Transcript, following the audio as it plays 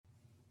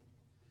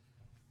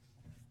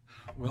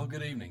Well,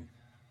 good evening.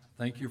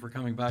 Thank you for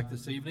coming back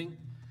this evening.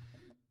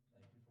 Thank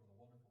you for the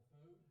wonderful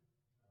food,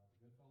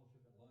 the good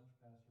fellowship at lunch.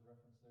 Pastor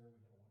referenced there.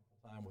 We had a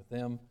wonderful time with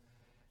them.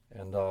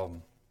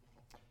 And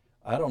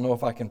I don't know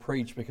if I can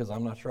preach because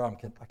I'm not sure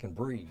I can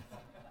breathe.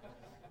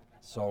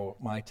 So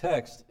my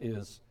text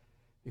is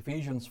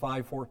Ephesians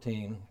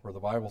 5:14, where the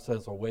Bible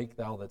says, "Awake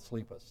thou that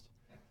sleepest."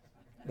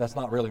 That's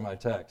not really my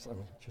text.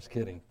 I'm just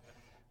kidding.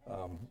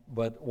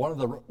 But one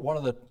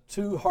of the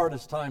two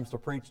hardest times to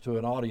preach to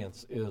an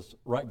audience is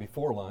right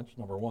before lunch,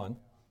 number one,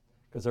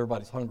 because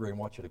everybody's hungry and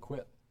wants you to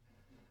quit.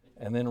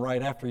 And then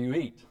right after you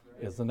eat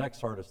is the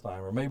next hardest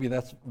time, or maybe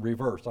that's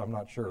reversed, I'm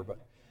not sure. But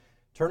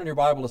turn in your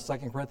Bible to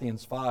 2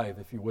 Corinthians 5,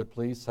 if you would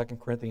please. 2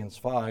 Corinthians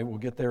 5, we'll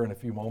get there in a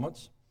few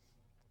moments.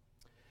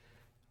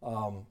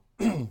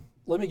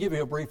 Let me give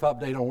you a brief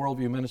update on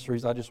Worldview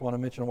Ministries. I just want to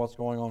mention what's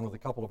going on with a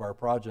couple of our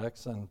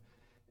projects. And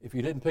if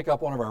you didn't pick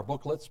up one of our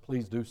booklets,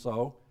 please do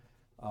so.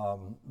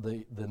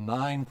 The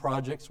 9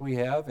 projects we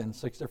have in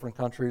 6 different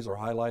countries are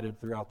highlighted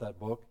throughout that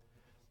book.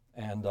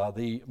 And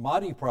the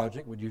Mahdi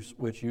project,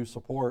 which you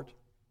support,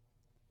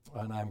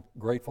 and I'm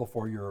grateful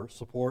for your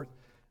support,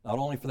 not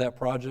only for that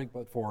project,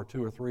 but for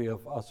 2 or 3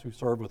 of us who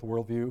serve with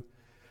Worldview.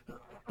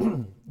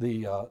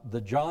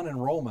 The John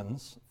and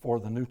Romans for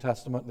the New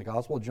Testament, the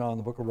Gospel of John,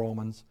 the book of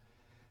Romans,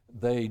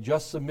 they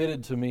just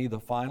submitted to me the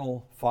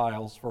final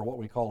files for what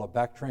we call a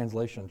back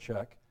translation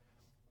check.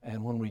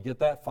 And when we get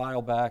that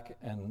file back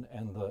and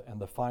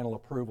the final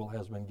approval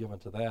has been given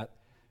to that,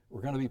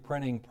 we're going to be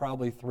printing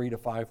probably 3,000 to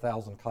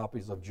 5,000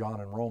 copies of John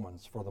and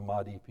Romans for the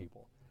Mahdi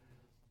people.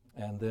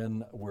 And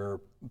then we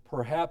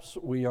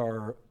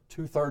are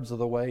 2/3 of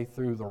the way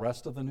through the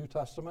rest of the New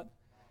Testament.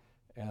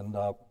 And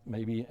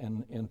maybe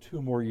in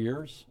 2 more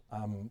years,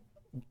 I'm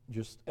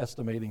just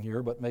estimating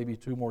here, but maybe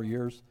 2 more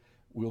years,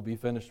 we'll be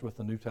finished with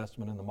the New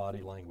Testament in the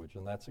Mahdi language,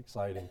 and that's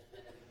exciting.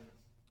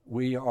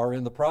 We are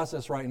in the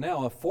process right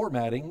now of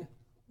formatting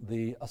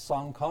the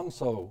Asang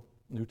Kongso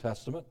New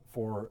Testament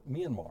for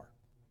Myanmar.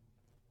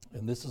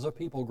 And this is a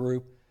people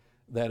group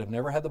that have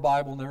never had the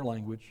Bible in their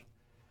language.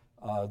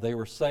 They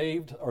were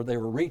saved, or they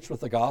were reached with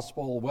the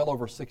gospel well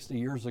over 60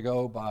 years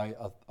ago by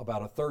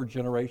about a 3rd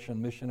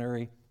generation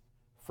missionary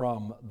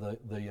from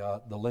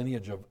the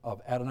lineage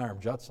of Adoniram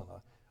Judson,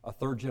 a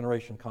 3rd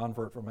generation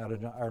convert from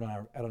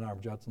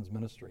Adoniram Judson's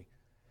ministry.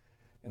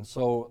 And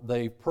so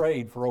they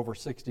prayed for over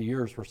 60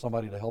 years for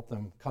somebody to help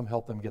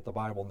them get the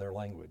Bible in their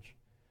language.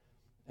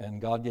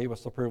 And God gave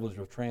us the privilege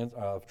of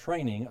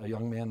training a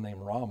young man named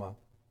Rama,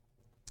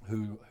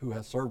 who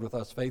has served with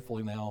us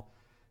faithfully now.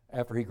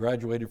 After he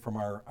graduated from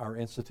our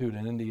institute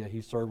in India,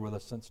 he served with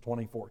us since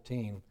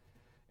 2014,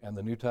 and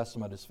the New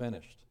Testament is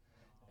finished.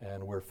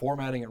 And we're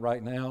formatting it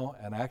right now,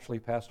 and actually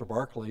Pastor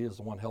Barkley is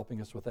the one helping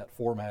us with that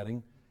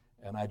formatting.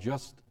 And I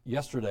just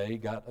yesterday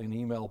got an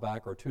email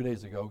back, or 2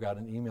 days ago, got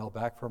an email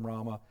back from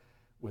Rama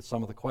with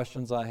some of the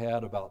questions I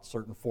had about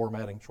certain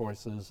formatting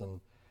choices and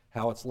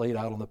how it's laid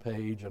out on the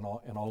page and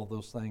all of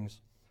those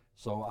things.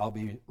 So I'll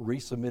be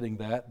resubmitting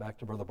that back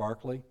to Brother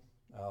Barkley,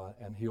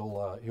 and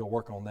he'll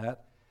work on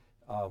that.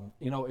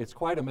 It's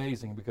quite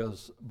amazing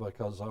because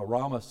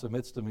Rama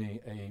submits to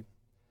me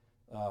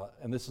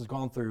and this has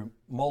gone through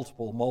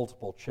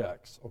multiple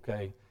checks,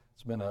 okay?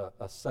 It's been a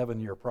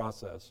 7-year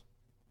process.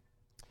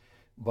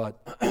 But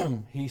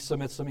he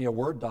submits to me a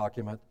Word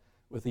document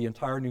with the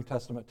entire New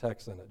Testament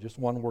text in it, just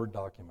one Word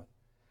document.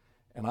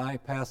 And I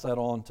pass that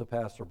on to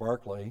Pastor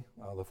Barkley,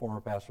 the former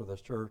pastor of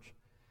this church,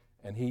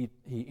 and he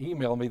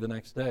emailed me the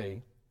next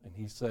day, and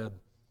he said,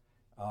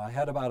 I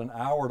had about an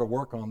hour to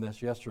work on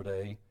this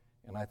yesterday,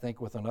 and I think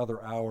with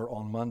another hour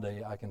on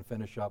Monday, I can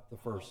finish up the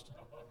first.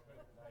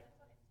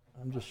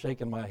 I'm just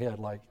shaking my head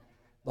like,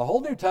 the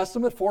whole New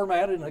Testament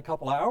formatted in a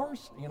couple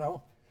hours?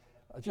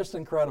 Just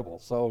incredible.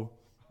 So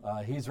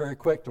he's very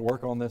quick to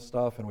work on this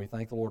stuff, and we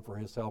thank the Lord for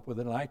his help with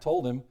it. And I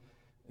told him,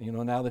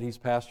 now that he's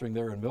pastoring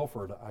there in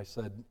Milford, I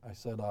said,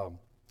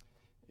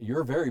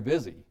 you're very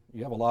busy.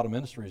 You have a lot of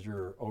ministries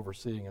you're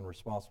overseeing and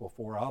responsible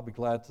for. I'll be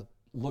glad to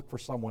look for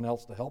someone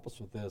else to help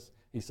us with this.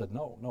 He said,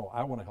 no,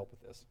 I want to help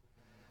with this.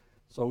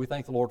 So we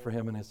thank the Lord for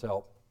him and his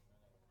help.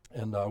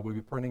 And we'll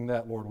be printing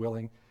that, Lord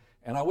willing.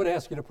 And I would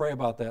ask you to pray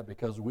about that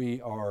because we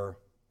are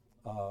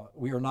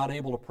not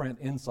able to print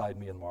inside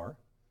Myanmar.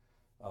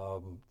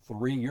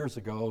 3 years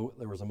ago,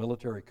 there was a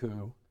military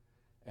coup,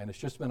 and it's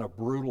just been a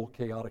brutal,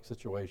 chaotic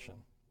situation.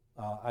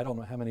 I don't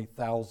know how many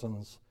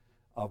thousands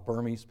of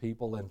Burmese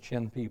people and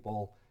Chin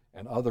people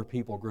and other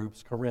people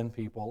groups, Karen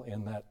people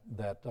in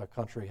that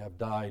country have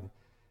died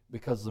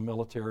because the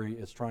military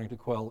is trying to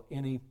quell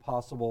any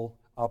possible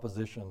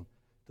opposition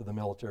to the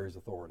military's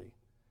authority.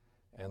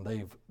 And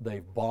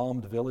they've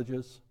bombed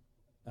villages.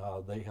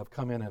 They have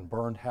come in and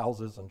burned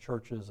houses and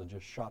churches and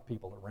just shot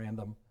people at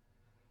random.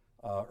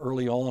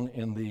 Early on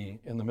in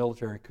the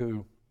military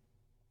coup,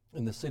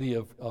 in the city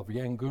of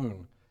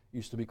Yangon,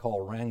 used to be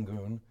called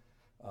Rangoon,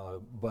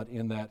 but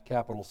in that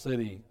capital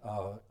city,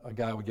 a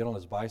guy would get on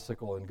his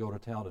bicycle and go to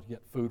town to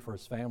get food for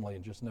his family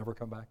and just never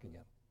come back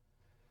again.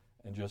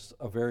 And just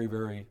a very,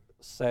 very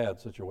sad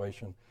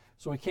situation.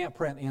 So we can't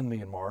print in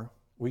Myanmar.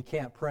 We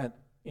can't print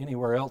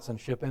anywhere else and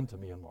ship into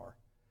Myanmar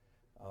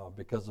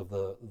because of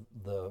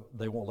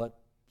they won't let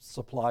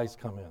supplies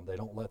come in. They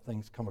don't let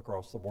things come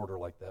across the border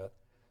like that.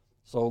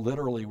 So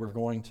literally we're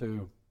going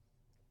to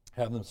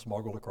have them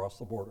smuggled across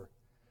the border.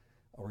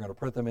 We're going to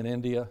print them in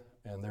India,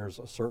 and there's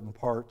a certain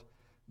part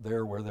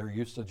there where they're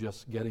used to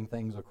just getting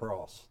things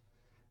across.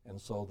 And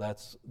so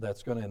that's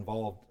going to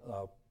involve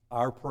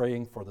our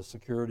praying for the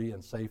security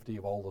and safety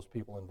of all those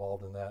people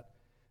involved in that.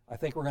 I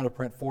think we're going to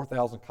print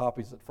 4,000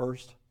 copies at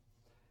first,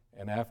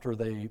 and after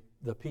the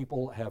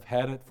people have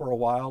had it for a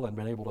while and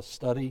been able to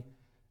study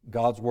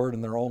God's Word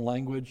in their own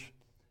language,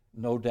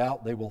 no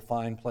doubt they will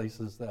find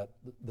places that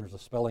there's a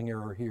spelling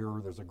error here,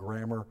 there's a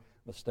grammar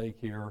mistake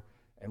here,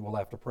 and we'll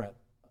have to print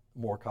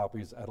more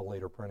copies at a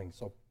later printing.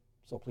 So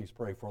please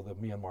pray for the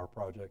Myanmar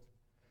project.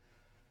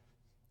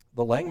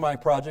 The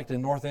Langmai project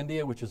in North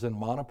India, which is in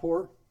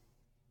Manipur,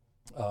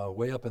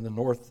 way up in the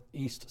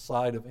northeast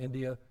side of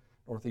India,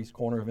 northeast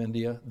corner of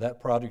India, that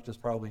project is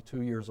probably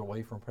 2 years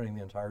away from printing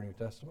the entire New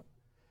Testament.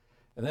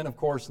 And then, of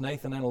course,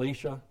 Nathan and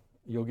Alicia,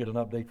 you'll get an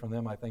update from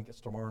them. I think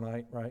it's tomorrow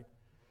night, right?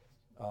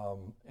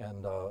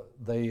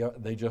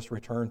 They just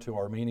returned to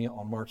Armenia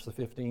on March the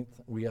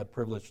 15th. We had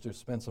privilege to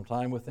spend some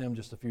time with them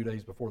just a few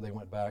days before they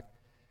went back,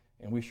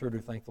 and we sure do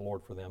thank the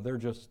Lord for them. They're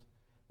just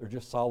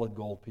solid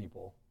gold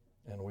people,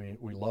 and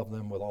we love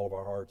them with all of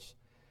our hearts.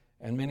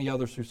 And many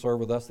others who serve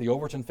with us. The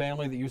Overton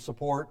family that you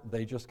support,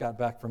 they just got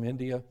back from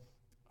India.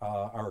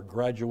 Our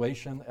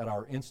graduation at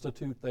our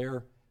institute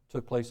there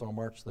took place on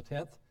March the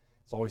 10th.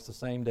 It's always the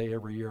same day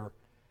every year.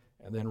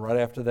 And then right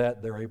after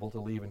that, they're able to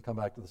leave and come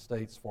back to the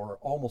States for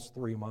almost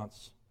 3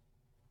 months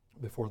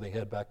before they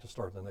head back to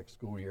start the next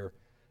school year.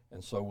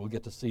 And so we'll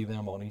get to see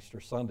them on Easter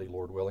Sunday,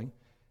 Lord willing,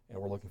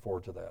 and we're looking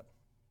forward to that.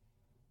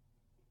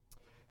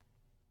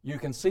 You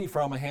can see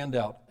from a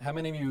handout, how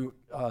many of you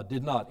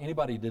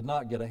anybody did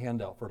not get a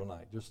handout for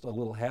tonight? Just a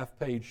little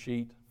half-page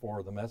sheet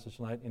for the message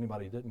tonight.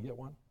 Anybody didn't get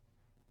one?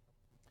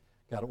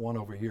 Got one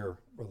over here,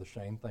 Brother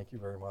Shane. Thank you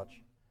very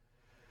much.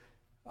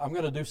 I'm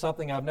going to do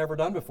something I've never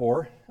done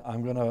before.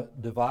 I'm going to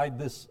divide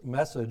this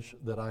message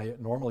that I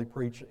normally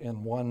preach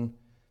in one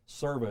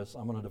service.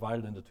 I'm going to divide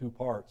it into 2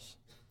 parts.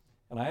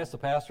 And I asked the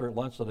pastor at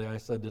lunch today, I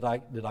said, did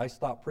I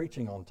stop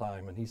preaching on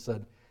time? And he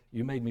said,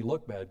 you made me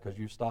look bad because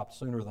you stopped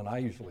sooner than I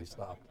usually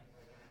stop.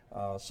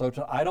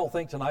 I don't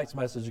think tonight's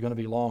message is going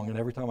to be long. And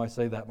every time I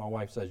say that, my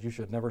wife says, you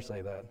should never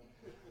say that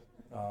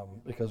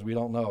because we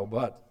don't know.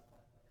 But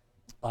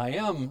I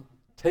am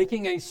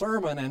taking a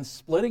sermon and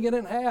splitting it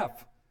in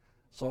half.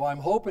 So I'm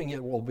hoping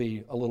it will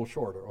be a little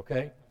shorter,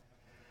 okay?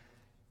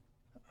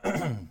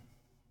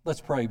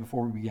 Let's pray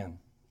before we begin.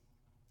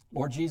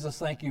 Lord Jesus,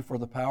 thank you for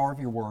the power of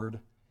your word,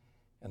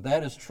 and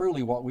that is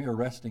truly what we are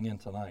resting in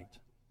tonight.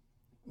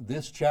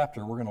 This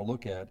chapter we're going to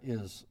look at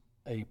is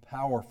a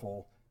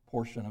powerful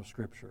portion of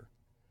Scripture.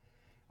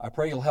 I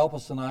pray you'll help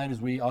us tonight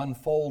as we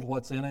unfold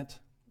what's in it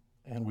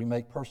and we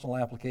make personal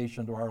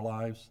application to our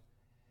lives.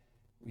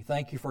 We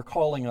thank you for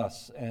calling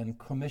us and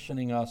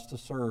commissioning us to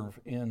serve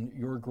in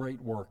your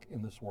great work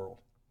in this world.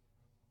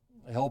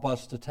 Help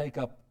us to take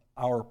up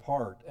our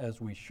part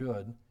as we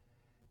should,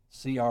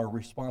 see our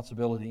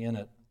responsibility in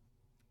it,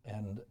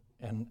 and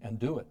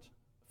do it,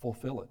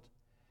 fulfill it.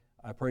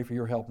 I pray for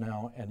your help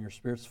now and your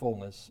Spirit's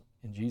fullness.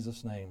 In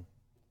Jesus' name,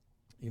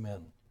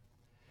 amen.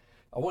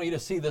 I want you to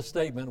see this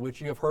statement,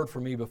 which you have heard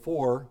from me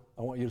before.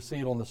 I want you to see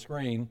it on the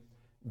screen.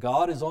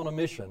 God is on a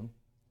mission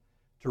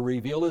to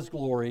reveal his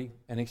glory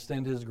and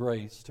extend his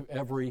grace to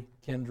every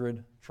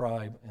kindred,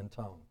 tribe, and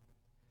tongue.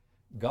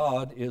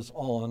 God is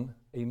on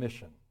a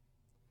mission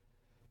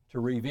to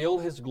reveal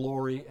his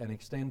glory and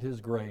extend his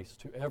grace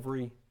to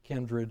every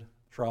kindred,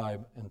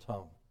 tribe, and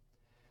tongue.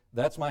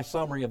 That's my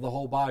summary of the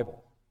whole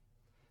Bible.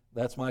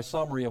 That's my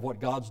summary of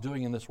what God's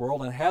doing in this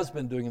world and has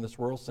been doing in this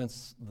world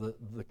since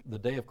the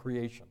day of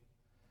creation.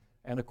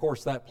 And of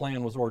course, that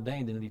plan was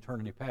ordained in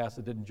eternity past.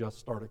 It didn't just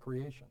start at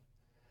creation.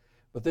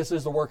 But this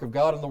is the work of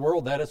God in the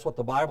world. That is what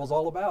the Bible's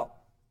all about.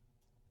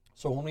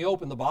 So when we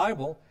open the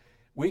Bible,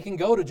 we can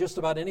go to just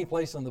about any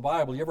place in the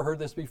Bible. You ever heard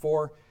this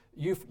before?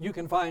 You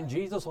can find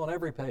Jesus on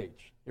every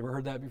page. You ever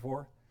heard that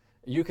before?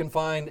 You can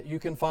find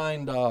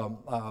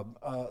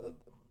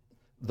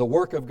the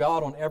work of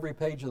God on every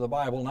page of the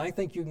Bible. And I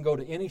think you can go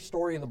to any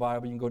story in the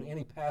Bible, you can go to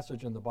any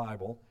passage in the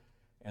Bible,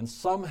 and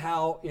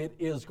somehow it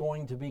is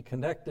going to be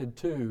connected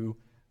to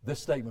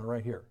this statement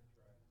right here.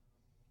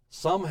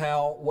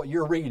 Somehow what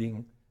you're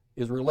reading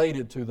is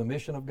related to the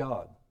mission of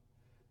God,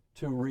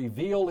 to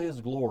reveal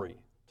his glory,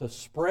 to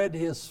spread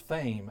his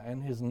fame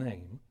and his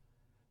name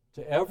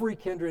to every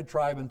kindred,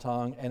 tribe, and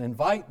tongue, and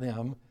invite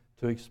them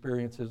to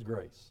experience his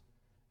grace,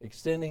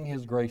 extending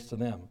his grace to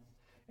them.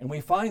 And we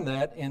find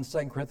that in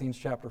 2 Corinthians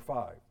chapter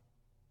 5.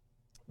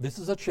 This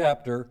is a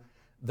chapter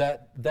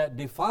that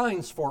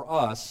defines for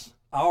us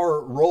our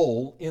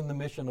role in the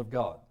mission of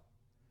God.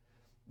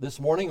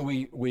 This morning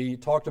we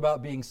talked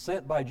about being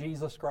sent by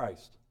Jesus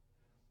Christ.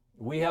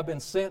 We have been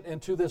sent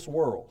into this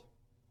world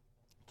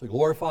to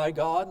glorify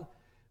God,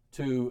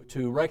 to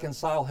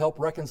help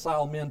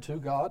reconcile men to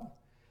God.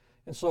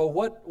 And so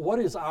what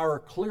is our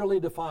clearly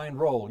defined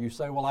role? You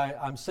say, well,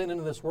 I'm sent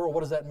into this world.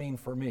 What does that mean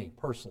for me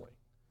personally?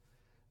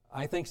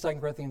 I think 2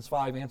 Corinthians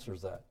 5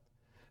 answers that.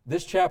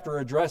 This chapter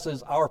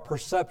addresses our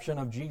perception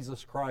of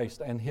Jesus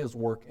Christ and his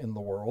work in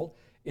the world.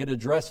 It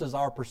addresses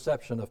our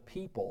perception of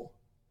people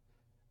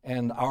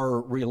and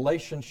our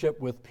relationship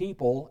with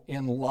people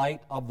in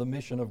light of the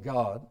mission of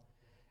God.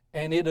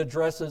 And it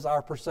addresses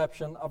our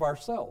perception of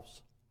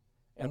ourselves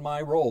and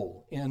my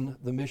role in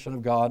the mission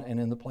of God and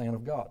in the plan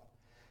of God.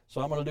 So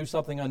I'm going to do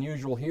something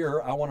unusual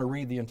here. I want to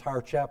read the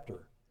entire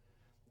chapter.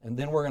 And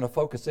then we're going to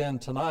focus in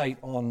tonight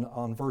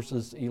on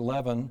verses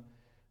 9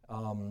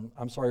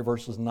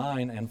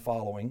 and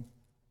following.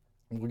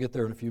 And we'll get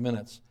there in a few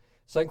minutes.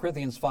 2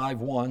 Corinthians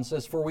 5:1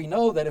 says, "For we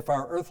know that if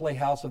our earthly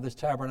house of this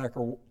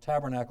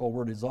tabernacle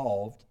were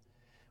dissolved,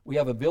 we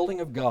have a building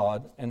of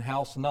God, and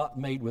house not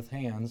made with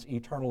hands,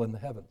 eternal in the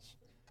heavens.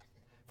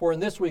 For in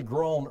this we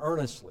groan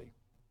earnestly,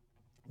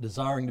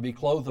 desiring to be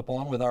clothed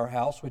upon with our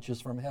house which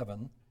is from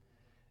heaven,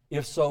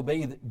 if so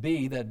be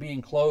that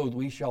being clothed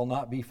we shall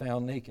not be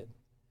found naked.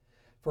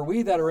 For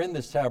we that are in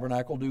this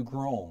tabernacle do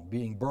groan,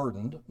 being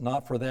burdened,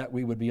 not for that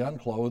we would be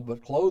unclothed,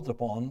 but clothed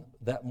upon,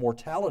 that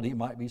mortality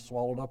might be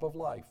swallowed up of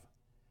life.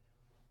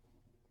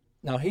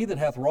 Now he that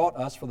hath wrought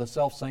us for the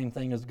selfsame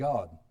thing is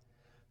God,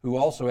 who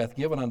also hath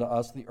given unto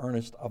us the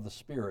earnest of the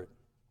Spirit.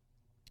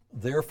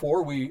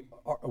 Therefore we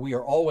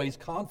are always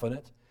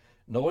confident,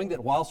 knowing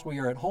that whilst we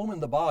are at home in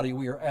the body,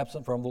 we are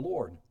absent from the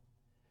Lord.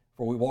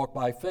 For we walk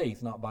by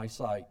faith, not by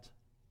sight.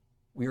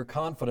 We are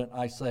confident,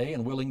 I say,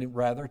 and willing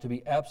rather to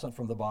be absent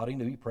from the body and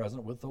to be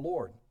present with the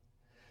Lord.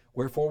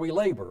 Wherefore we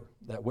labor,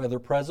 that whether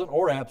present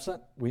or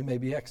absent, we may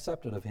be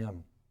accepted of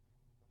him.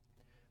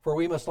 For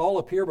we must all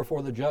appear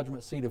before the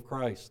judgment seat of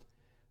Christ,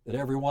 that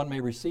every one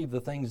may receive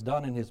the things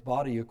done in his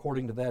body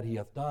according to that he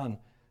hath done,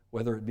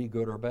 whether it be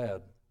good or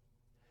bad.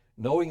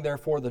 Knowing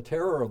therefore the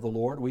terror of the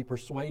Lord, we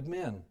persuade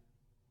men.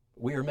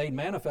 We are made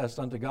manifest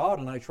unto God,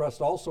 and I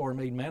trust also are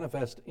made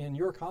manifest in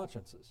your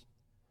consciences.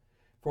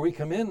 For we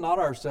commend not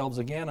ourselves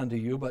again unto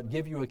you, but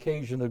give you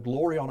occasion to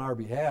glory on our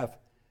behalf,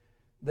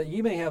 that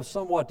ye may have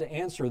somewhat to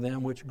answer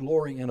them which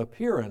glory in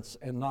appearance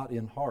and not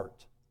in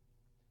heart.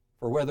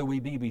 For whether we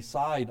be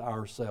beside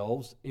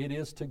ourselves, it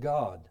is to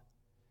God,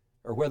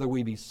 or whether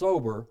we be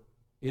sober,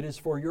 it is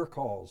for your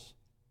cause.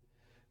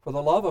 For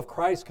the love of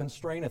Christ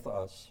constraineth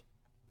us,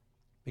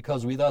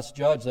 because we thus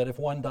judge that if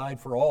one died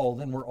for all,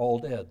 then we're all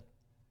dead.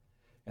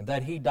 And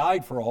that he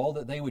died for all,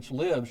 that they which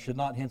live should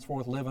not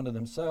henceforth live unto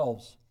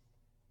themselves,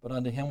 but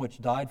unto him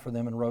which died for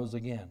them and rose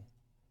again.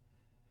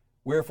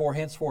 Wherefore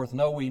henceforth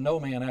know we no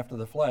man after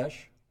the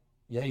flesh,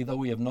 yea, though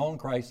we have known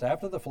Christ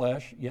after the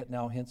flesh, yet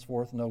now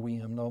henceforth know we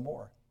him no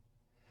more.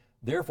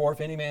 Therefore, if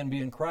any man be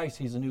in Christ,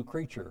 he's a new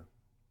creature.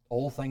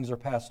 Old things are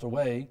passed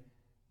away,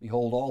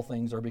 behold, all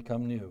things are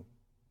become new.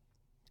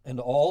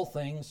 And all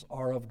things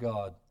are of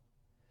God,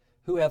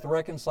 who hath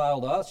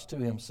reconciled us to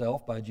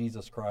himself by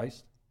Jesus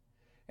Christ,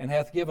 and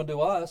hath given to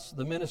us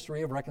the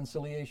ministry of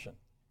reconciliation.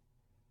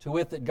 To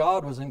wit, that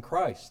God was in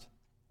Christ,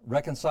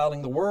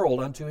 reconciling the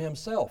world unto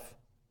himself,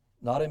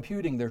 not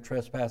imputing their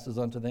trespasses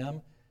unto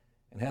them,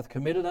 and hath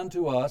committed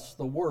unto us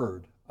the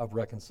word of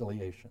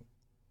reconciliation.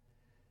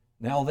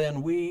 Now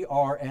then, we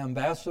are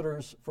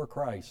ambassadors for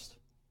Christ,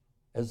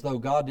 as though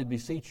God did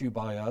beseech you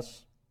by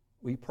us.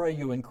 We pray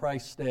you in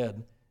Christ's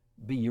stead,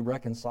 be ye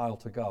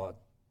reconciled to God.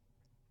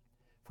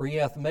 For he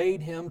hath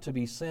made him to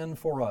be sin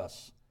for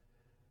us,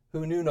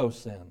 who knew no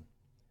sin,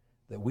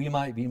 that we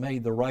might be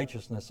made the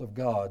righteousness of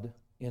God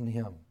in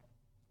him.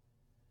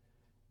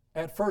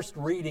 At first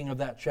reading of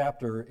that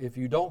chapter, if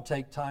you don't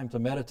take time to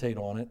meditate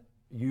on it,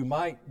 you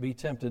might be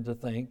tempted to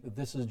think that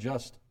this is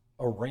just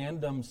a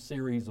random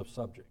series of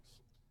subjects.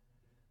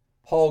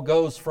 Paul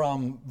goes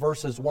from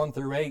verses 1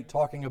 through 8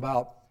 talking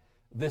about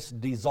this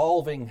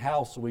dissolving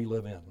house we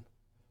live in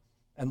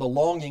and the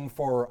longing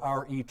for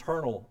our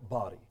eternal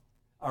body,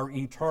 our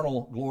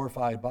eternal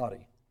glorified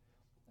body.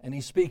 And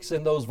he speaks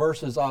in those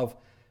verses of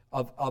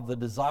the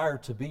desire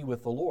to be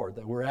with the Lord,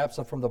 that we're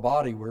absent from the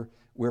body,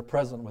 we're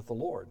present with the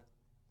Lord.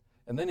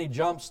 And then he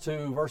jumps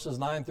to verses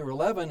 9 through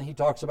 11, he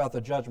talks about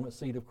the judgment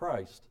seat of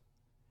Christ.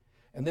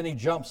 And then he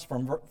jumps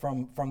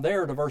from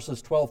there to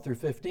verses 12 through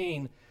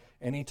 15,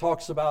 and he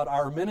talks about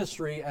our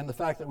ministry and the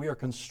fact that we are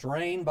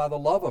constrained by the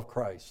love of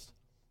Christ.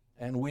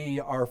 And we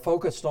are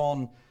focused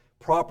on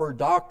proper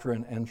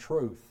doctrine and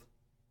truth.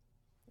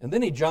 And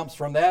then he jumps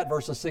from that,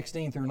 verses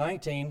 16 through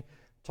 19,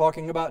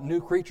 talking about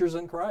new creatures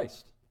in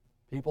Christ,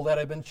 people that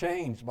have been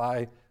changed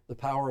by the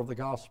power of the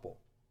gospel.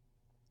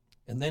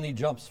 And then he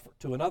jumps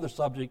to another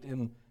subject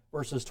in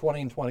verses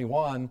 20 and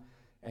 21,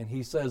 and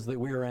he says that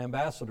we are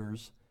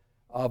ambassadors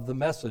of the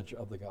message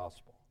of the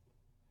gospel.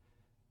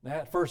 Now,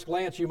 at first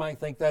glance, you might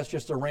think that's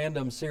just a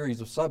random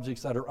series of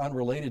subjects that are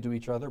unrelated to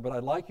each other, but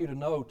I'd like you to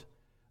note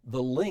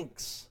the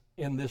links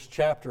in this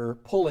chapter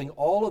pulling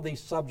all of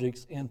these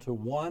subjects into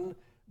one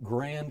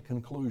grand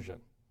conclusion.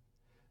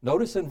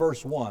 Notice in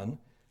verse 1,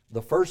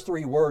 the first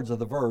three words of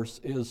the verse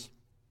is,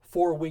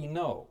 for we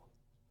know.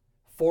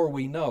 For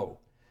we know.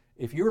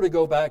 If you were to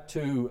go back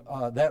to,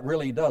 that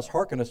really does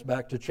hearken us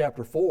back to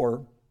chapter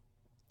 4.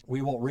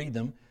 We won't read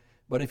them,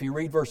 but if you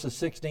read verses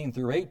 16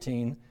 through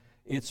 18,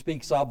 it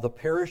speaks of the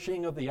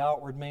perishing of the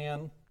outward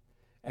man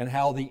and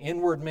how the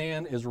inward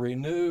man is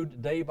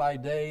renewed day by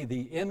day.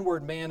 The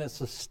inward man is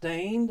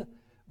sustained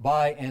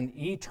by an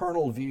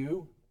eternal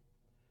view,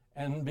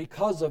 and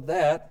because of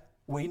that,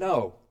 we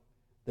know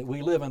that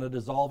we live in a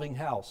dissolving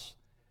house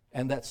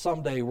and that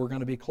someday we're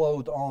going to be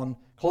clothed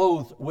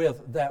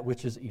with that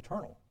which is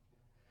eternal.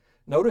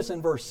 Notice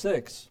in verse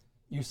 6,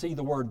 you see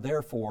the word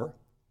therefore,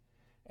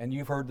 and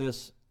you've heard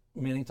this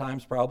many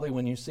times probably.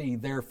 When you see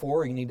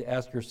therefore, you need to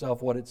ask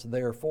yourself what it's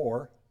there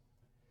for.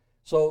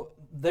 So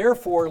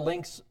therefore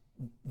links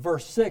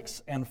verse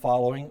 6 and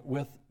following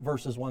with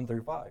verses 1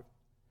 through 5.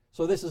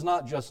 So this is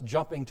not just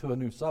jumping to a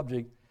new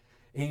subject.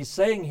 He's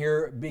saying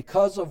here,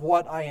 because of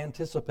what I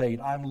anticipate,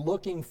 I'm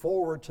looking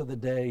forward to the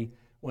day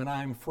when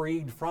I'm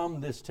freed from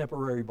this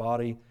temporary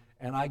body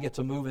and I get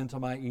to move into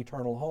my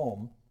eternal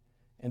home.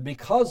 And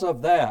because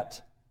of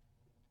that,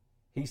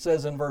 he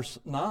says in verse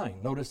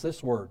 9, notice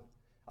this word.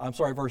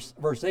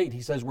 Verse 8,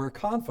 he says we're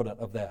confident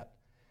of that.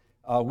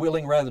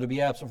 Willing rather to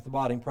be absent from the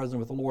body and present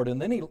with the Lord.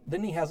 And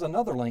then he has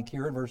another link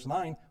here in verse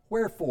 9,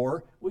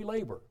 wherefore we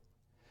labor.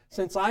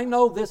 Since I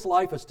know this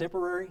life is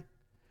temporary,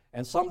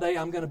 and someday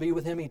I'm going to be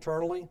with him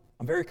eternally,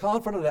 I'm very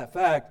confident of that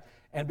fact,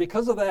 and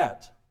because of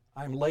that,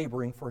 I'm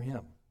laboring for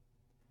him.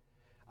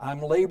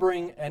 I'm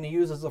laboring, and he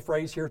uses the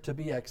phrase here, to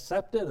be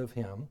accepted of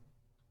him.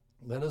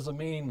 That doesn't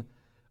mean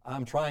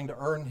I'm trying to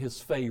earn his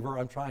favor,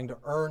 I'm trying to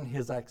earn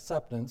his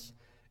acceptance.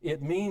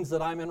 It means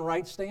that I'm in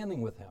right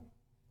standing with him.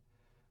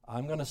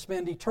 I'm going to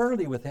spend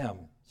eternity with him,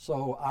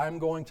 so I'm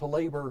going to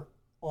labor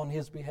on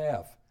his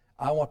behalf.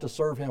 I want to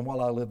serve him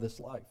while I live this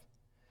life.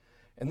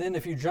 And then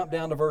if you jump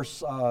down to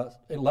verse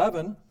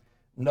 11,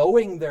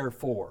 knowing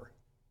therefore,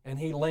 and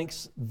he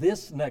links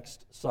this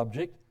next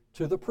subject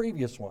to the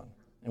previous one.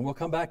 And we'll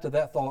come back to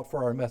that thought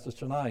for our message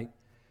tonight.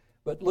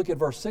 But look at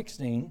verse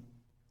 16.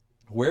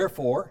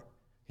 Wherefore,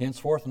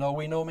 henceforth know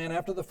we no man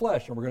after the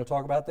flesh. And we're going to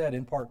talk about that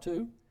in part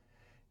 2.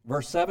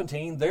 Verse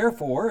 17,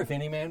 therefore, if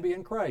any man be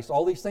in Christ.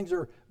 All these things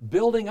are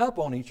building up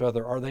on each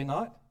other, are they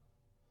not?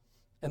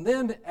 And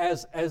then,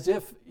 as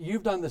if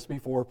you've done this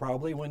before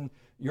probably, when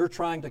you're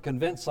trying to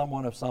convince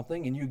someone of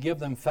something and you give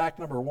them fact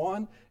number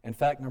 1 and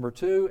fact number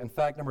 2 and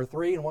fact number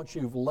 3, and once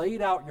you've laid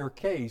out your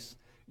case,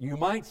 you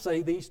might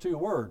say these 2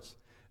 words.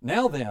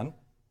 Now then,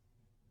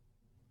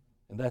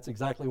 and that's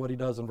exactly what he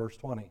does in verse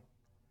 20.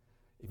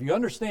 If you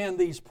understand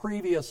these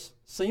previous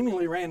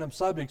seemingly random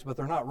subjects, but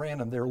they're not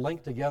random, they're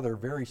linked together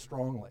very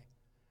strongly.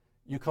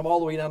 You come all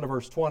the way down to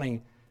verse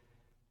 20.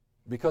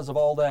 Because of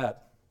all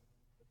that,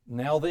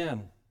 now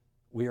then,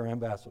 we are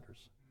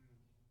ambassadors.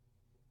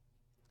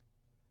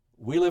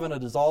 We live in a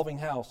dissolving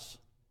house,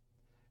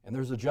 and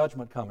there's a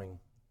judgment coming.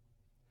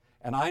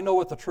 And I know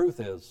what the truth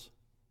is,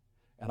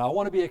 and I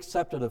want to be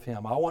accepted of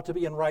him. I want to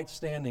be in right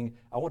standing.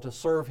 I want to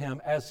serve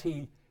him as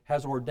he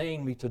has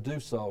ordained me to do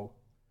so.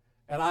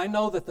 And I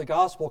know that the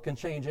gospel can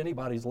change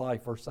anybody's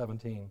life, verse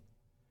 17.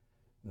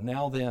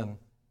 Now then,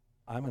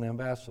 I'm an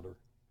ambassador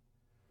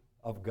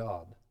of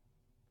God.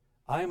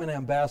 I am an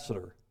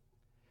ambassador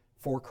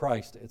for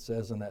Christ, it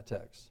says in that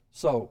text.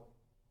 So,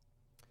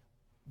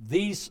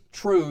 these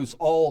truths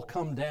all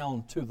come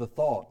down to the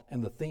thought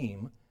and the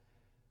theme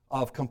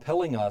of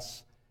compelling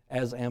us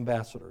as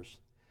ambassadors.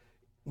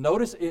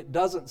 Notice it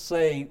doesn't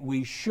say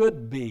we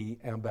should be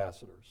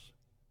ambassadors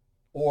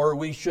or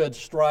we should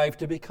strive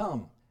to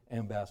become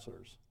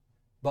ambassadors,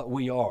 but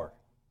we are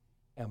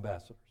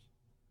ambassadors.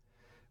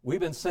 We've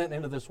been sent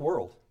into this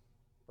world,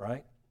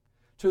 right?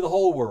 To the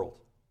whole world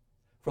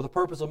for the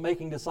purpose of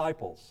making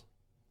disciples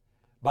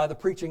by the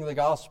preaching of the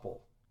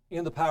gospel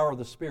in the power of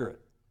the Spirit.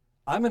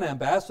 I'm an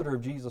ambassador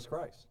of Jesus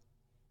Christ.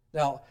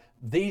 Now,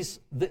 this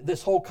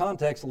whole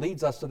context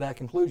leads us to that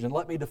conclusion.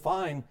 Let me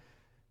define,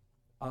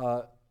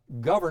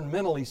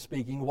 governmentally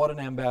speaking, what an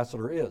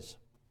ambassador is.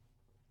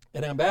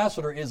 An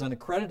ambassador is an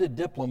accredited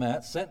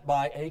diplomat sent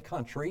by a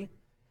country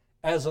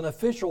as an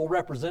official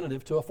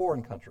representative to a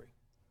foreign country.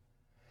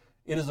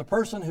 It is a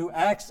person who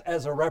acts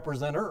as a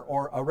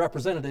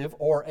representative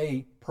or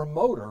a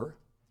promoter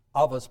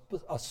of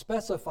a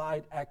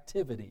specified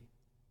activity.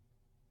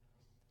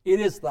 It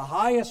is the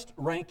highest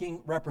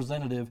ranking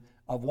representative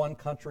of one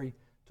country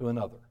to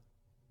another.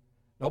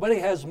 Nobody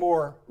has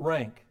more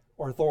rank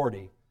or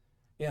authority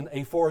in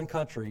a foreign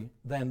country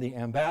than the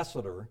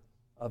ambassador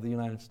of the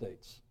United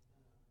States.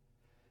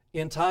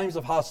 In times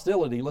of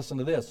hostility, listen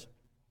to this,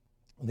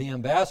 the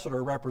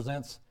ambassador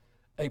represents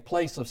a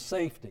place of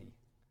safety,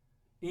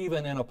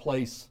 even in a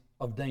place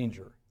of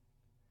danger.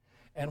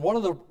 And one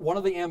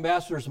of the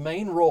ambassador's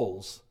main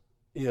roles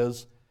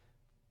is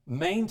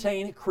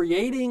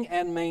creating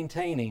and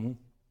maintaining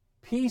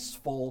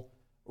peaceful,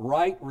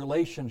 right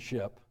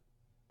relationship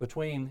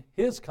between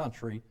his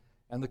country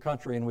and the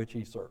country in which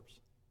he serves.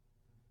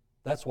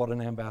 That's what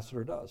an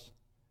ambassador does.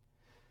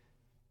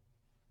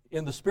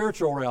 In the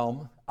spiritual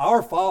realm,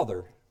 our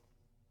Father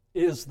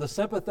is the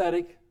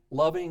sympathetic,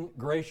 loving,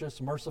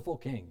 gracious, merciful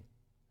King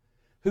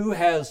who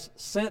has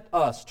sent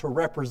us to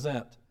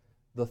represent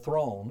the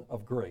throne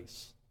of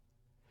grace.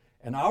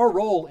 And our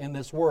role in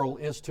this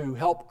world is to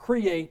help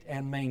create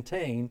and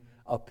maintain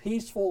a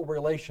peaceful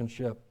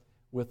relationship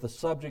with the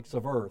subjects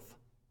of earth,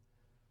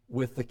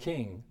 with the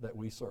King that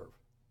we serve.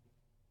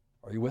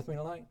 Are you with me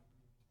tonight?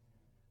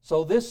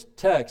 So this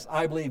text,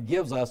 I believe,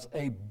 gives us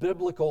a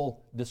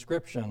biblical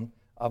description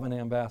of an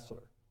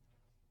ambassador.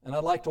 And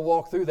I'd like to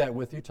walk through that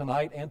with you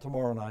tonight and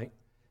tomorrow night,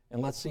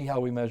 and let's see how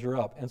we measure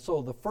up. And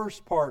so the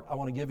first part I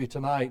want to give you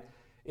tonight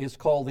is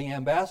called the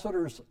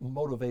ambassador's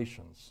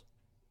motivations.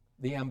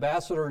 The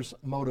ambassador's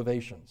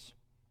motivations.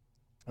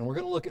 And we're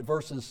going to look at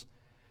verses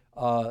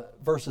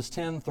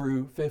 10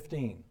 through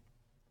 15.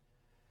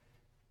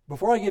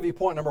 Before I give you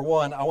point number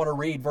 1, I want to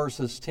read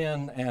verses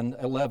 10 and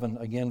 11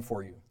 again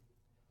for you.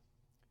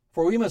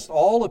 For we must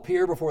all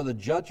appear before the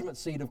judgment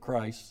seat of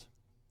Christ,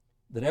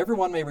 that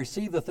everyone may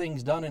receive the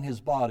things done in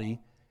his body,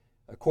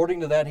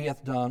 according to that he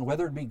hath done,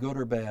 whether it be good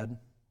or bad.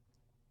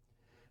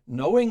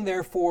 Knowing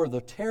therefore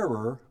the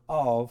terror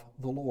of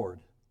the Lord,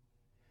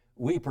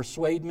 we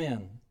persuade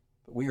men,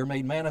 but we are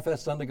made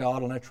manifest unto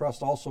God, and I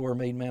trust also are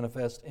made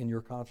manifest in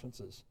your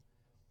consciences.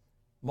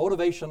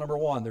 Motivation number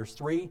 1, there's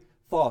 3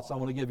 thoughts I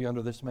want to give you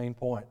under this main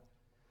point.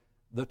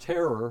 The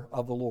terror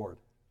of the Lord.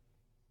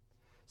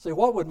 See,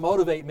 what would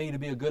motivate me to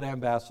be a good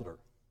ambassador?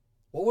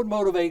 What would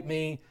motivate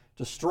me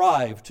to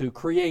strive to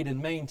create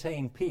and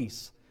maintain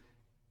peace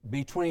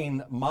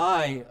between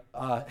my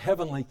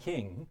heavenly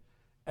King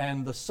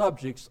and the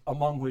subjects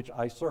among which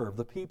I serve,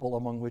 the people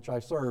among which I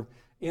serve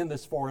in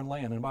this foreign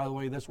land? And by the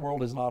way, this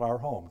world is not our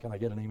home. Can I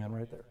get an amen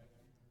right there?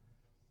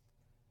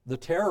 The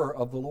terror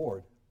of the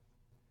Lord.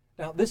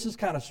 Now, this is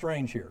kind of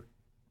strange here.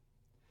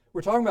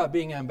 We're talking about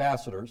being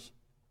ambassadors,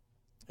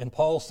 and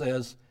Paul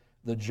says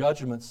the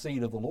judgment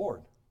seat of the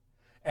Lord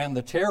and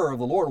the terror of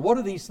the Lord. What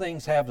do these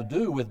things have to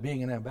do with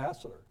being an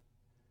ambassador?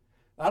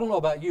 I don't know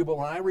about you, but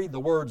when I read the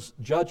words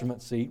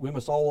judgment seat, we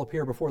must all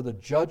appear before the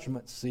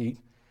judgment seat.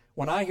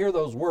 When I hear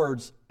those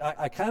words,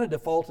 I kind of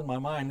default in my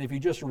mind. If you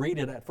just read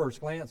it at first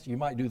glance, you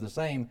might do the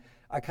same.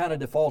 I kind of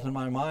default in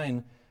my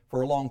mind,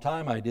 for a long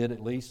time I did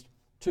at least,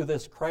 to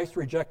this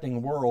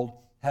Christ-rejecting world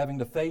having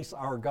to face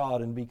our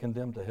God and be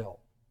condemned to hell.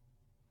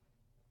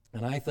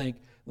 And I think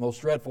the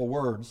most dreadful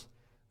words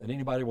that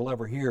anybody will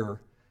ever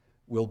hear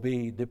will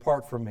be,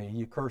 "Depart from me,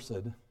 ye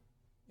cursed,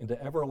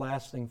 into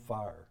everlasting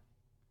fire,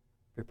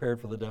 prepared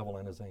for the devil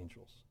and his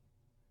angels."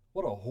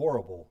 What a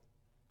horrible,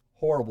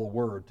 horrible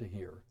word to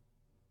hear.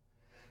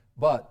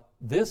 But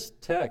this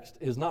text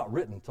is not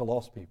written to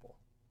lost people.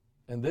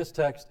 And this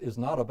text is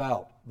not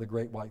about the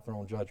great white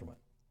throne judgment.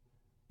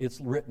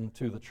 It's written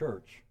to the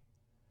church.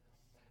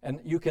 And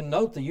you can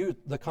note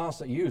the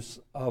constant use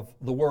of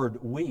the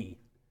word we.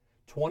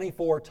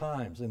 24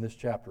 times in this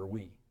chapter,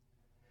 we.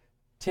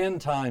 10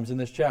 times in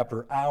this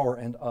chapter, our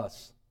and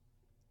us.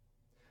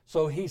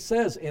 So he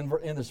says in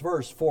this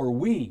verse, for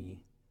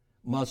we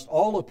must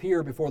all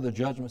appear before the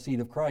judgment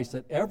seat of Christ,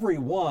 that every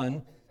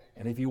one,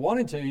 and if you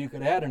wanted to, you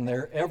could add in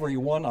there, every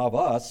one of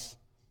us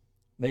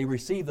may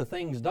receive the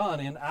things done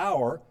in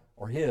our,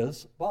 or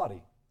his,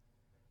 body.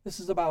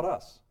 This is about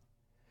us.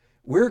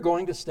 We're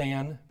going to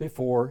stand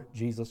before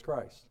Jesus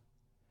Christ.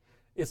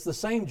 It's the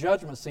same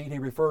judgment seat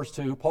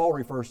Paul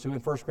refers to in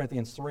 1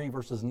 Corinthians 3,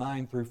 verses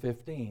 9 through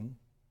 15.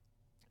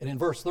 And in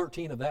verse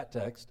 13 of that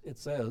text, it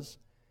says,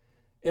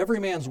 every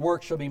man's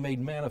work shall be made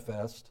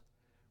manifest,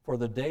 for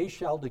the day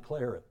shall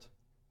declare it.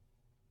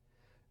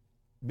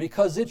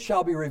 Because it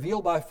shall be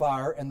revealed by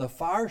fire, and the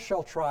fire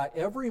shall try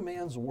every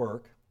man's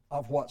work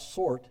of what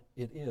sort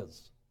it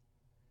is.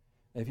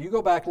 If you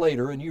go back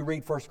later and you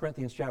read 1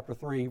 Corinthians chapter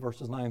 3,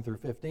 verses 9 through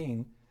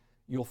 15,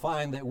 you'll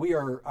find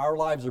that our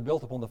lives are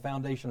built upon the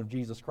foundation of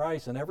Jesus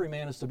Christ, and every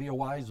man is to be a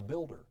wise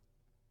builder.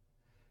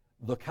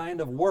 The kind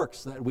of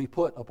works that we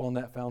put upon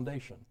that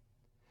foundation.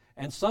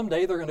 And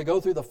someday they're going to go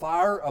through the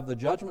fire of the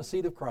judgment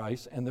seat of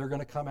Christ, and they're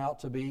going to come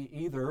out to be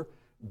either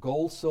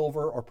gold,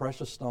 silver, or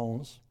precious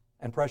stones,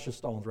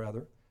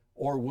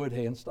 or wood,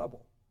 hay, and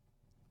stubble.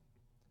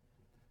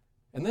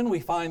 And then we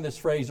find this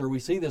phrase, or we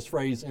see this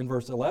phrase in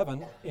verse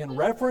 11, in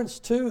reference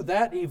to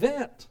that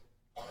event.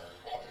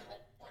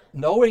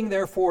 Knowing,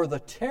 therefore, the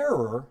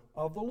terror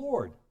of the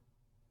Lord.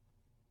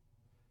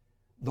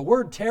 The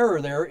word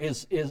terror there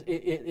is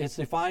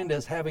defined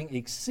as having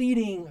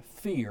exceeding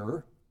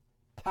fear,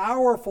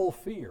 powerful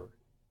fear.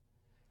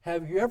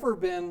 Have you ever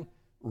been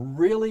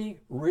really,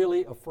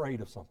 really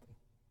afraid of something?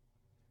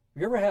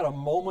 Have you ever had a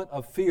moment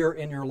of fear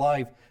in your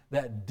life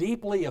that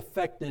deeply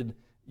affected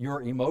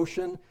your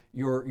emotion?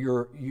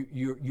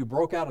 You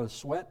broke out in a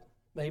sweat,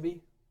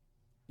 maybe?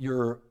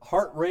 Your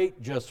heart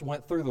rate just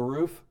went through the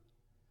roof?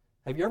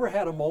 Have you ever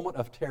had a moment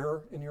of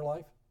terror in your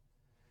life?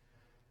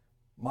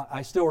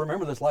 I still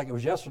remember this like it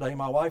was yesterday.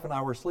 My wife and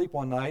I were asleep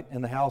one night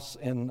in the house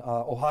in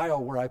Ohio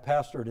where I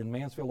pastored in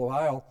Mansfield,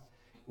 Ohio.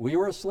 We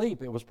were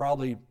asleep. It was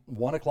probably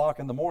 1 o'clock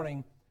in the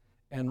morning,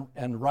 and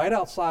right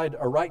outside,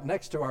 or right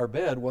next to our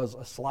bed, was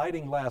a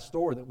sliding glass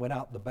door that went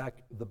out the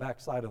back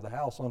side of the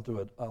house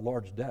onto a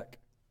large deck.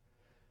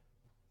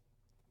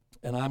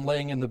 And I'm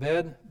laying in the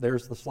bed.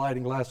 There's the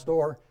sliding glass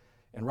door.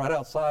 And right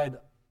outside,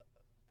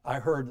 I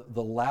heard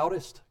the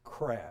loudest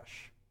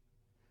crash,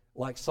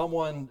 like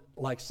someone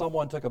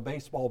took a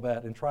baseball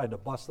bat and tried to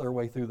bust their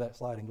way through that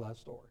sliding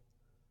glass door.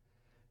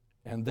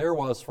 And there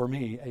was, for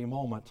me, a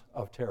moment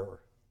of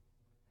terror.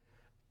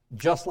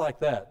 Just like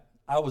that,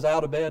 I was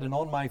out of bed and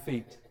on my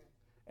feet,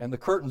 and the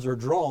curtains are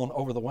drawn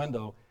over the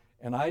window,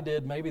 and I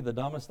did maybe the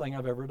dumbest thing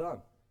I've ever done.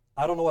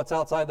 I don't know what's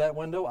outside that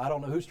window. I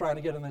don't know who's trying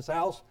to get in this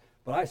house,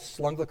 but I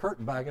slung the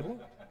curtain back and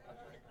looked.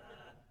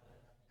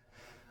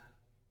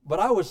 But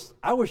I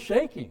was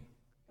shaking.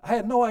 I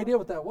had no idea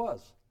what that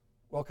was.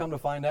 Well, come to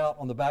find out,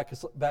 on the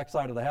back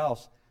side of the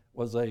house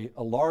was a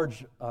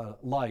large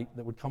light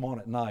that would come on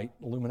at night,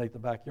 illuminate the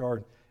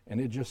backyard, and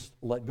it just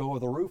let go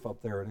of the roof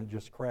up there, and it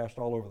just crashed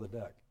all over the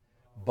deck,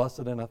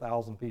 busted in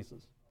 1,000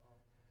 pieces.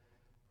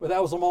 But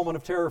that was a moment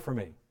of terror for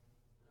me.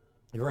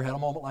 You ever had a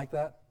moment like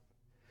that?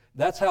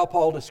 That's how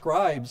Paul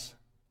describes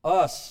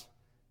us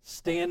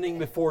standing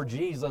before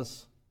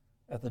Jesus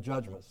at the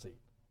judgment seat.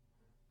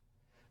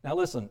 Now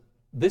listen,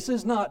 this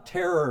is not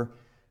terror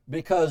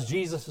because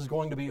Jesus is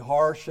going to be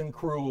harsh and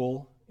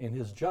cruel in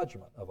his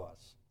judgment of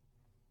us.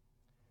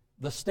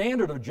 The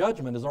standard of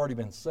judgment has already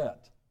been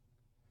set.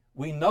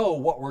 We know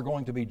what we're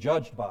going to be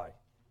judged by,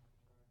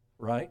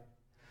 right?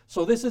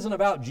 So this isn't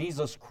about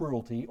Jesus'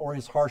 cruelty or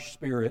his harsh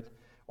spirit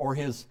or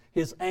his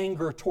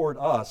anger toward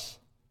us.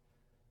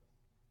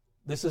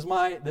 This is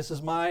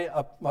my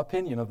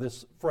opinion of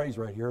this phrase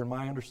right here and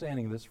my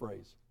understanding of this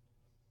phrase.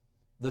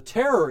 The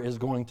terror is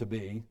going to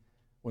be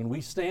when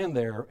we stand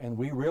there and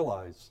we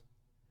realize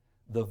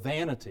the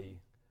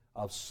vanity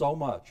of so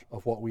much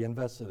of what we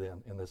invested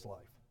in this life.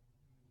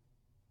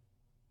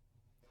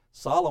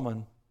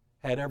 Solomon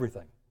had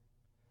everything.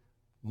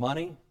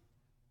 Money,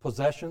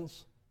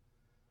 possessions,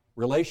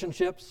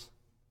 relationships,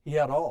 he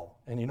had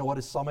all. And you know what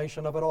his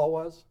summation of it all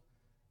was?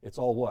 It's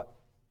all what?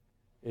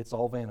 It's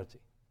all vanity.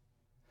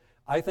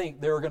 I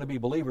think there are going to be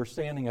believers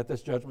standing at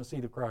this judgment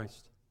seat of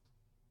Christ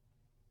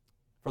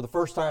for the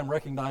first time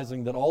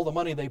recognizing that all the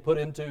money they put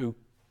into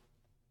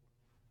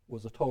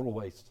was a total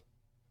waste.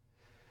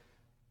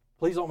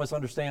 Please don't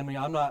misunderstand me.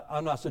 I'm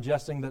not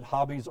suggesting that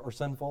hobbies are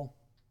sinful.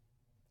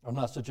 I'm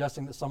not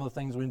suggesting that some of the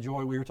things we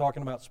enjoy. We were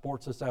talking about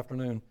sports this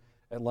afternoon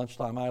at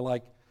lunchtime.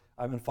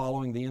 I've been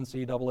following the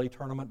NCAA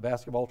tournament,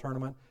 basketball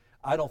tournament.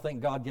 I don't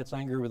think God gets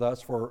angry with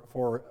us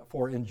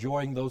for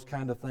enjoying those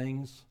kind of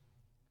things.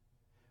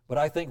 But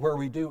I think where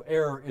we do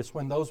err is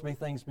when those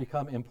things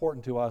become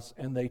important to us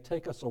and they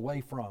take us away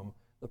from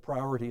the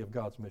priority of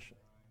God's mission.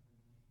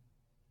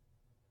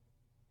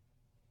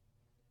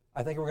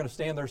 I think we're going to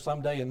stand there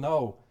someday and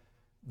know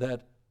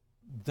that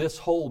this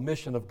whole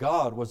mission of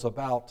God was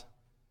about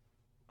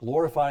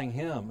glorifying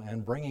Him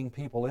and bringing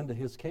people into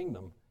His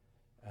kingdom.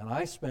 And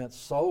I spent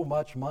so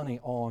much money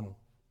on,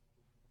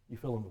 you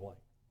fill in the blank.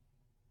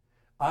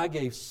 I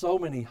gave so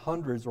many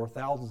hundreds or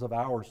thousands of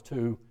hours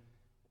to,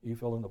 you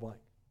fill in the blank.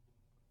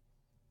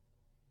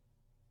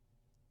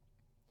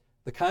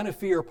 The kind of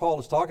fear Paul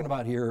is talking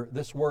about here,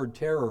 this word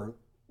terror,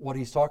 what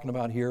he's talking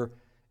about here,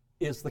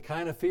 is the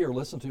kind of fear,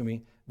 listen to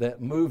me,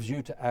 that moves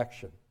you to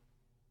action.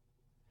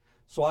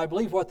 So I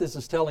believe what this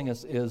is telling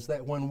us is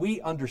that when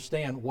we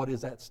understand what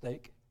is at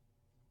stake,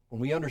 when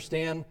we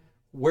understand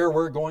where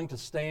we're going to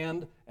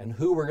stand and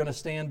who we're going to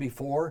stand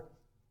before,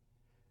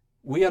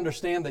 we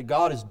understand that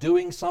God is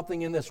doing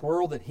something in this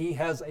world, that He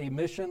has a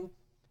mission.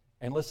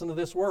 And listen to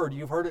this word.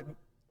 You've heard it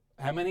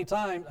how many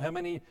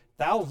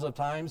thousands of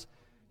times?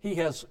 He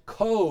has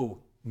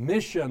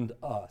co-missioned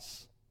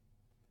us.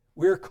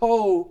 We're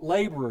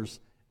co-laborers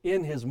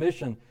in His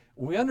mission.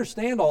 When we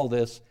understand all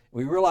this,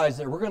 we realize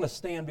that we're going to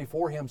stand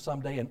before Him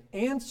someday and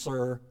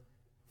answer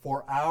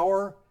for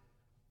our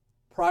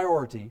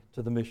priority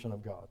to the mission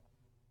of God.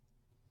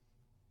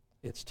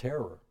 It's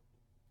terror.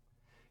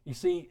 You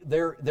see,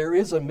 there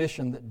is a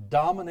mission that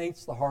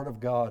dominates the heart of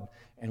God,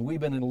 and we've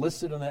been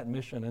enlisted in that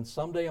mission, and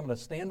someday I'm going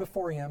to stand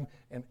before Him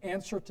and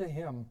answer to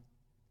Him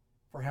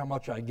for how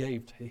much I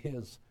gave to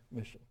His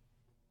mission.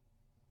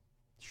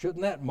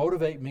 Shouldn't that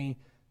motivate me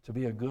to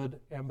be a good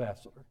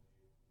ambassador?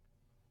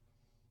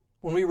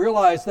 When we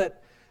realize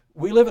that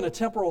we live in a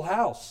temporal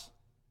house,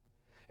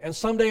 and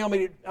someday I'm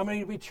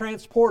going to be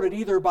transported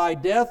either by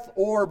death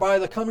or by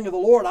the coming of the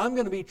Lord. I'm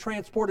going to be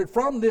transported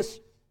from this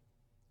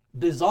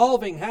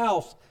dissolving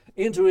house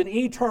into an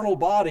eternal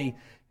body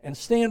and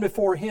stand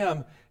before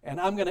Him,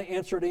 and I'm going to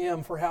answer to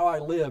Him for how I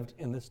lived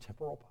in this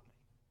temporal body.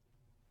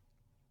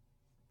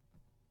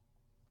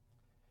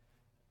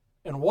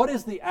 And what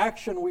is the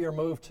action we are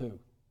moved to?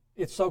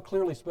 It's so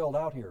clearly spelled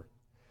out here.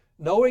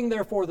 Knowing,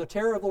 therefore, the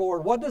terror of the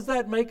Lord, what does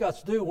that make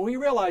us do? When we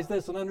realize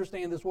this and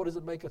understand this, what does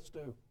it make us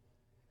do?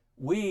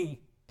 We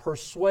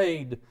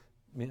persuade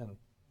men.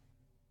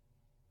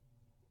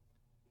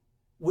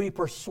 We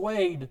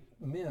persuade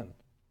men.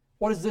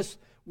 What does this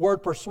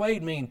word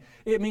persuade mean?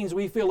 It means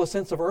we feel a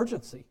sense of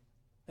urgency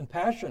and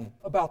passion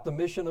about the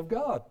mission of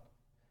God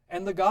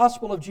and the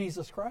gospel of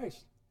Jesus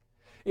Christ.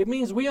 It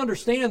means we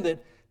understand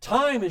that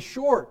time is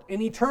short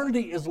and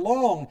eternity is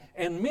long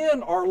and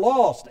men are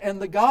lost and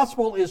the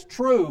gospel is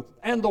true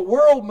and the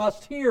world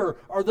must hear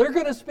or they're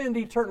going to spend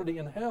eternity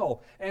in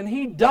hell. And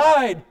He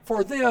died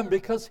for them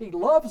because He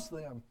loves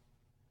them.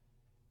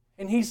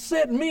 And He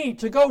sent me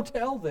to go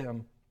tell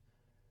them.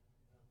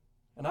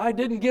 And I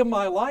didn't give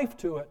my life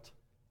to it.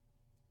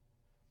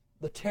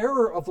 The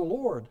terror of the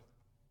Lord.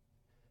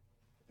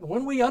 And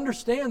when we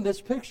understand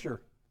this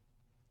picture,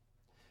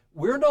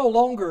 we're no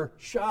longer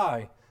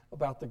shy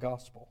about the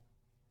gospel.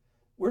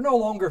 We're no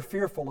longer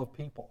fearful of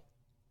people.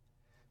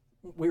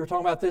 We were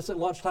talking about this at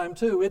lunchtime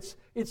too.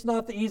 It's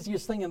not the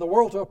easiest thing in the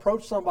world to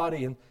approach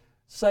somebody and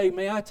say,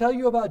 may I tell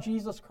you about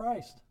Jesus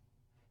Christ?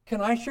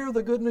 Can I share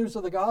the good news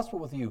of the gospel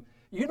with you?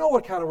 You know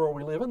what kind of world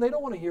we live in. They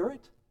don't want to hear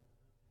it.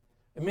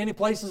 In many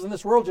places in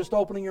this world, just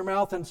opening your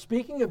mouth and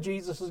speaking of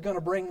Jesus is going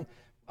to bring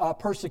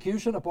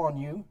persecution upon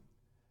you.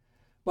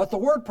 But the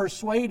word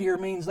persuade here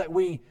means that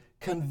we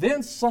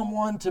convince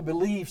someone to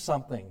believe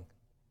something.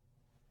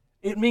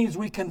 It means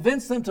we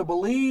convince them to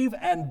believe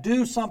and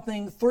do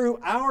something through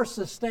our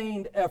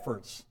sustained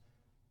efforts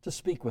to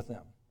speak with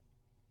them.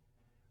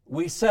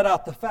 We set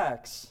out the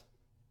facts.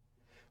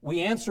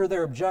 We answer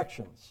their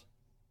objections.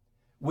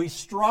 We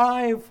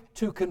strive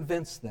to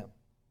convince them.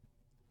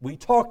 We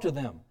talk to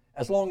them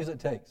as long as it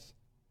takes.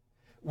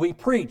 We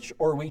preach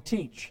or we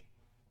teach.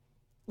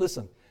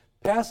 Listen,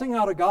 passing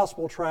out a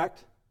gospel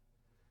tract,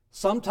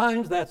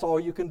 sometimes that's all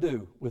you can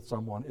do with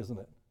someone, isn't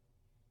it?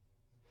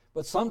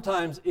 But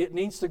sometimes it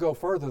needs to go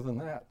further than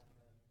that.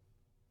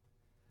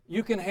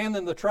 You can hand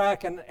them the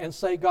tract and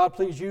say, God,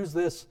 please use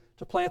this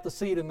to plant the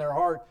seed in their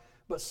heart.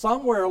 But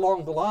somewhere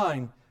along the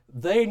line,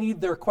 they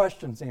need their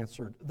questions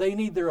answered. They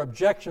need their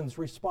objections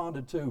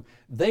responded to.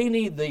 They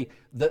need the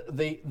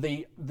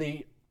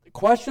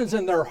questions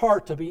in their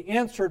heart to be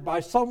answered by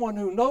someone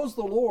who knows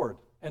the Lord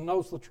and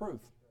knows the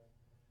truth.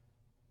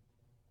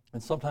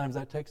 And sometimes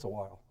that takes a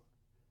while.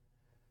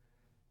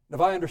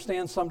 If I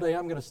understand someday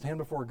I'm going to stand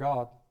before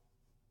God,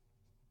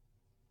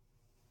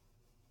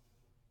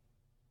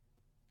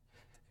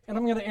 and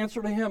I'm going to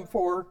answer to Him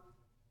for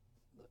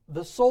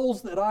the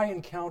souls that I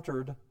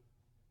encountered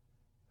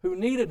who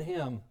needed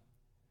Him,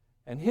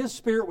 and His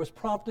Spirit was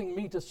prompting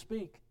me to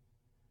speak,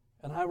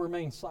 and I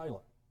remained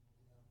silent.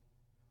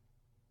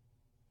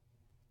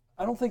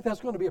 I don't think that's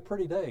going to be a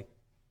pretty day.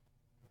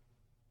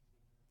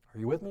 Are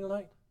you with me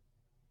tonight?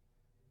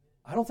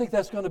 I don't think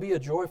that's going to be a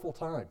joyful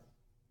time.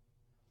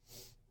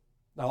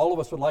 Now, all of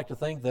us would like to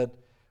think that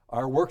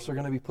our works are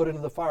going to be put into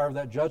the fire of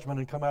that judgment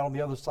and come out on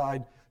the other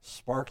side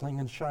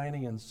sparkling and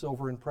shining and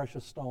silver and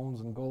precious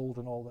stones and gold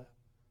and all that.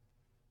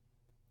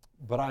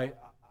 But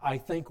I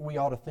think we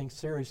ought to think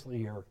seriously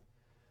here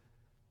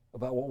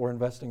about what we're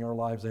investing our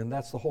lives in.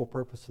 That's the whole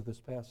purpose of this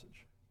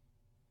passage.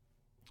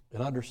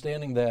 And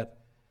understanding that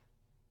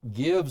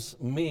gives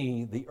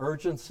me the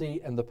urgency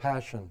and the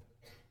passion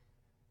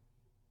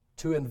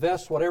to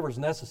invest whatever is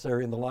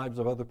necessary in the lives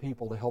of other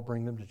people to help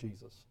bring them to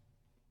Jesus.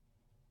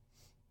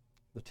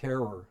 The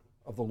terror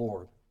of the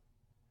Lord.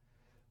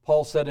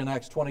 Paul said in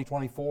Acts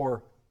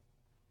 20:24,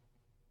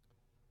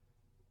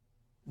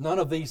 none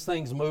of these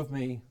things move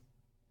me,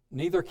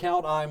 neither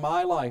count I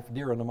my life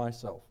dear unto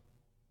myself,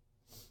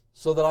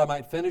 so that I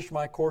might finish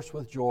my course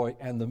with joy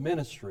and the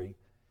ministry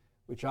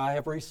which I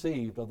have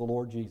received of the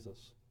Lord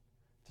Jesus,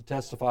 to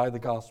testify the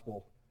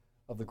gospel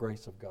of the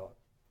grace of God.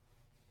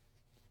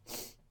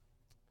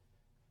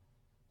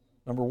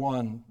 Number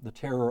one, the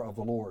terror of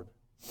the Lord.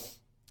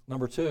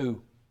 Number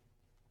two,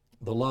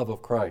 the love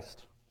of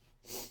Christ.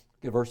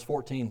 Get verse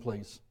 14,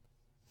 please.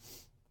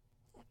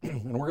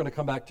 And we're going to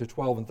come back to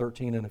 12 and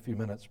 13 in a few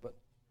minutes, but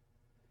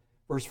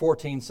verse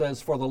 14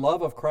 says, for the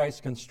love of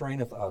Christ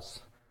constraineth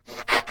us.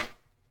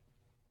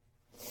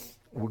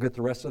 We'll get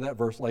the rest of that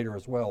verse later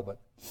as well, but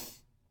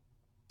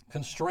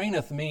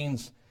constraineth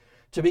means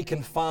to be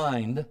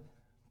confined,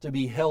 to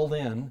be held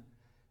in.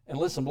 And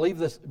listen,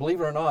 believe it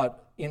or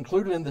not,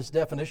 included in this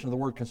definition of the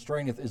word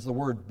constraineth is the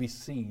word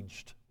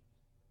besieged.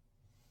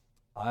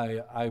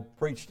 I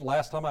preached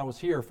last time I was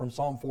here from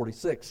Psalm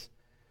 46,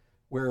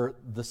 where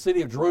the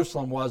city of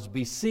Jerusalem was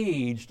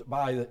besieged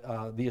by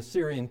the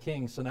Assyrian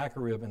king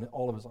Sennacherib and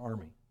all of his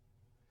army.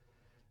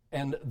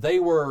 And they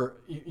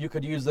were, you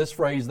could use this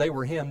phrase, they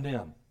were hemmed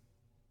in,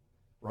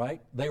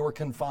 right? They were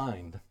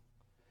confined.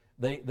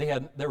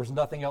 There was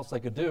nothing else they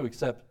could do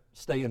except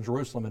stay in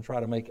Jerusalem and try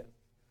to make it.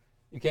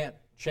 You can't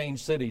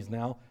change cities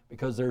now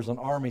because there's an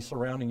army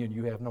surrounding you and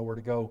you have nowhere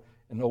to go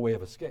and no way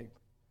of escape.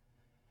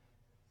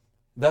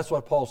 That's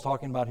what Paul's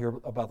talking about here,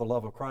 about the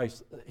love of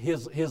Christ.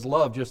 His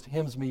love just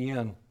hems me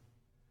in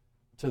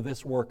to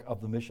this work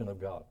of the mission of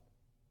God.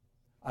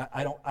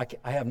 I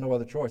have no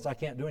other choice. I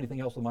can't do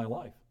anything else with my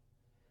life.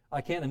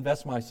 I can't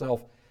invest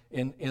myself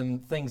in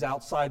things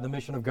outside the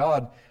mission of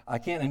God. I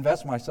can't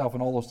invest myself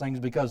in all those things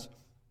because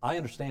I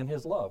understand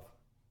His love.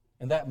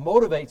 And that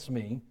motivates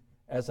me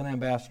as an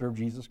ambassador of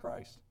Jesus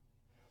Christ.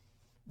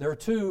 There are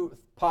two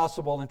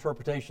possible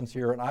interpretations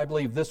here, and I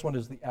believe this one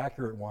is the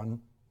accurate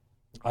one.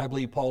 I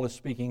believe Paul is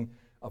speaking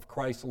of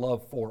Christ's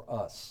love for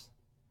us.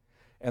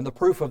 And the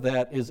proof of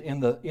that is in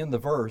the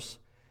verse.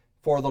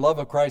 For the love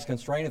of Christ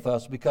constraineth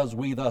us, because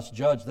we thus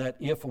judge that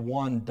if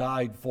one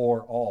died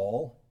for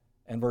all,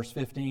 and verse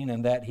 15,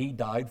 and that he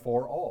died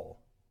for all.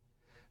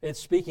 It's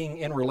speaking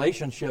in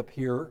relationship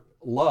here,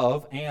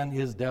 love and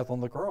his death on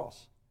the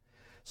cross.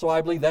 So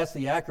I believe that's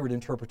the accurate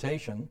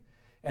interpretation.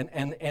 And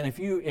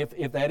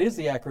if that is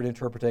the accurate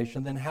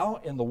interpretation, then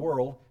how in the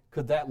world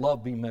could that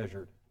love be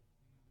measured?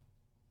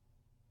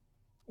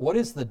 What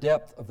is the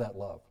depth of that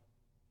love?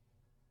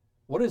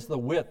 What is the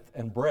width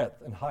and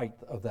breadth and height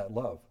of that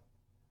love?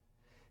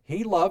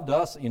 He loved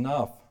us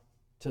enough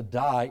to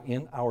die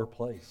in our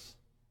place.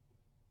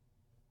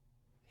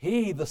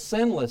 He, the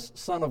sinless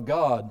Son of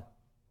God,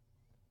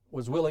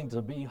 was willing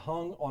to be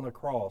hung on a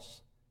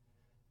cross,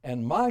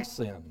 and my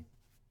sin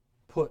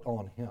put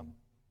on him.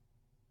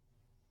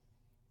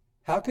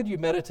 How could you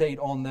meditate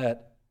on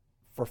that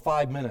for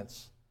 5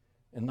 minutes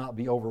and not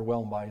be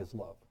overwhelmed by his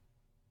love?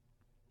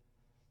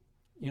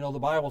 You know, the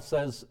Bible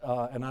says,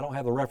 and I don't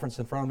have the reference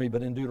in front of me,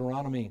 but in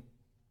Deuteronomy,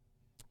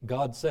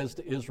 God says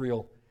to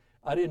Israel,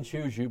 I didn't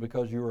choose you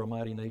because you were a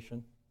mighty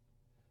nation.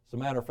 As a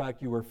matter of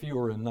fact, you were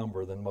fewer in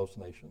number than most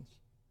nations.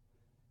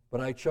 But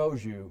I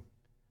chose you,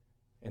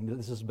 and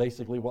this is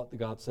basically what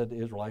God said to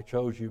Israel, I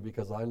chose you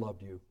because I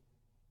loved you.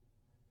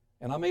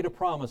 And I made a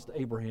promise to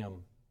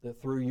Abraham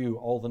that through you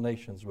all the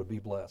nations would be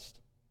blessed.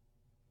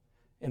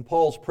 In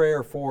Paul's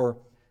prayer for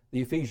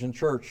the Ephesian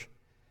church,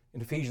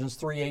 in Ephesians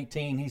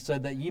 3:18, he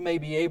said that ye may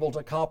be able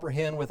to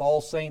comprehend with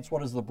all saints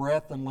what is the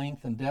breadth and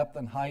length and depth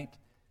and height,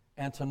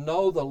 and to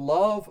know the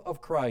love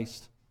of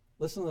Christ.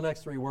 Listen to the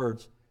next 3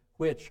 words,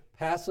 which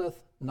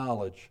passeth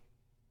knowledge,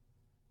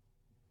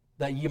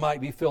 that ye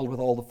might be filled with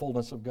all the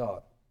fullness of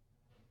God.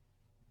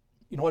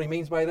 You know what he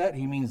means by that?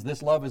 He means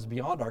this love is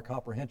beyond our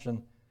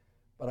comprehension,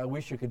 but I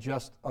wish you could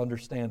just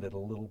understand it a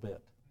little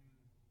bit.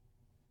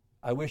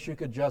 I wish you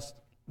could just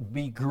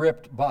be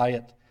gripped by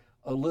it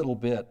a little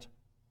bit.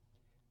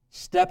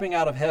 Stepping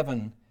out of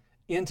heaven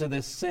into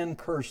this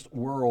sin-cursed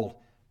world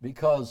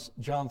because,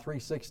 John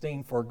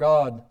 3:16, for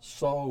God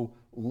so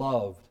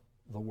loved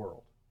the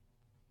world.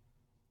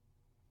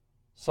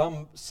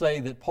 Some say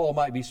that Paul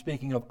might be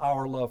speaking of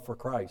our love for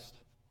Christ.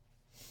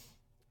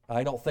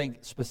 I don't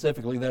think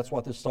specifically that's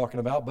what this is talking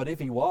about, but if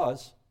he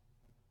was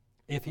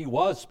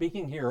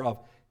speaking here of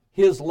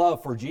his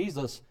love for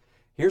Jesus,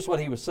 here's what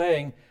he was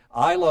saying,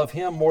 I love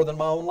him more than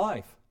my own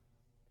life.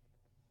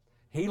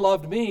 He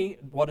loved me.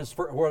 What does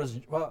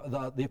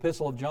the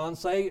Epistle of John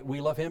say?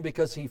 We love him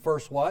because he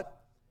first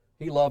what?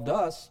 He loved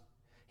us.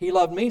 He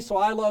loved me, so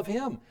I love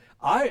him.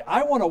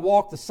 I want to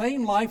walk the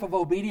same life of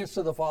obedience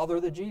to the Father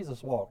that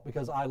Jesus walked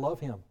because I love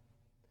him.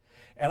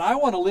 And I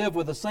want to live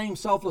with the same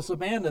selfless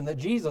abandon that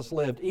Jesus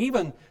lived,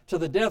 even to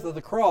the death of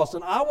the cross.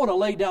 And I want to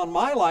lay down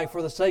my life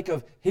for the sake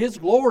of his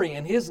glory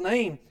and his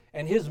name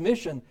and his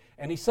mission.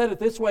 And he said it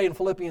this way in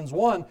Philippians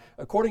 1,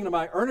 according to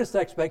my earnest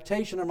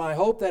expectation and my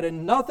hope that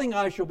in nothing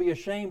I shall be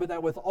ashamed, but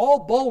that with all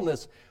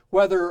boldness,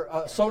 whether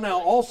so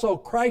now also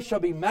Christ shall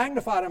be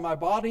magnified in my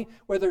body,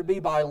 whether it be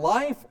by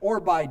life or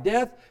by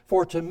death,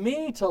 for to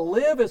me to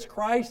live is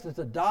Christ and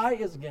to die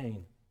is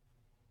gain.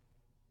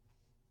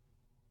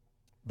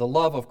 The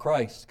love of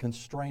Christ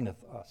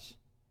constraineth us.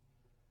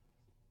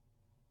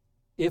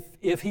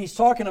 If he's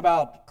talking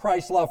about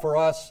Christ's love for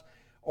us,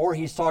 or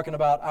he's talking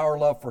about our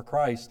love for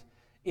Christ,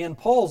 in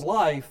Paul's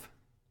life,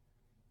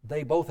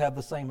 they both have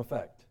the same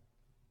effect.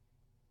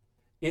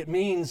 It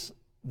means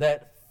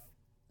that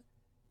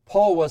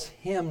Paul was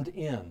hemmed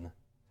in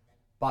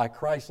by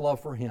Christ's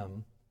love for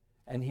him,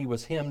 and he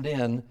was hemmed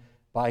in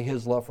by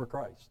his love for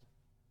Christ.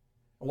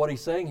 And what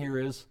he's saying here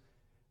is,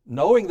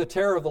 knowing the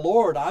terror of the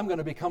Lord, I'm going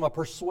to become a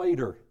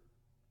persuader.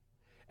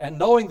 And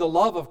knowing the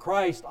love of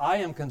Christ, I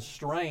am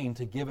constrained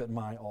to give it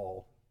my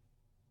all.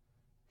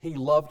 He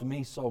loved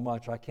me so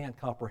much, I can't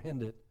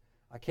comprehend it.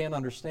 I can't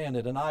understand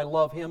it. And I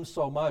love him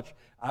so much,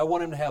 I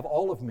want him to have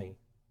all of me.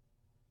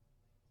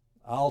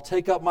 I'll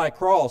take up my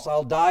cross.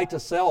 I'll die to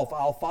self.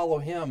 I'll follow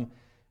him.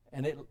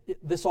 And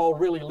this all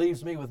really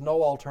leaves me with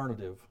no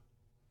alternative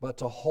but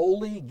to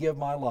wholly give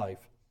my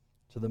life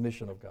to the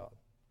mission of God.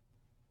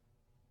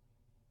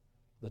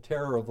 The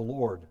terror of the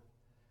Lord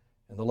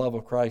and the love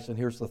of Christ. And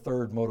here's the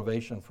third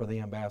motivation for the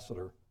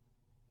ambassador,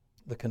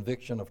 the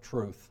conviction of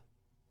truth.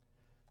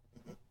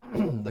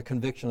 The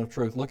conviction of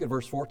truth. Look at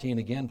verse 14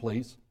 again,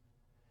 please.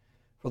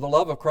 For the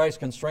love of Christ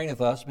constraineth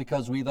us,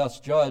 because we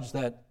thus judge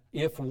that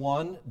if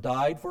one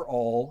died for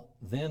all,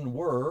 then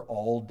were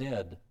all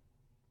dead.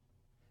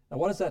 Now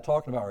what is that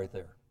talking about right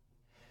there?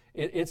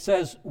 It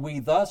says, we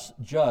thus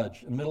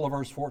judge, in the middle of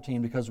verse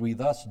 14, because we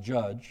thus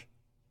judge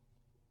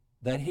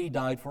that he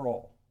died for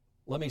all.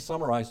 Let me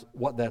summarize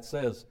what that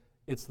says.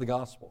 It's the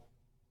gospel.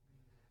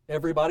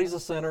 Everybody's a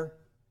sinner.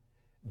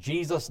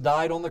 Jesus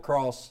died on the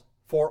cross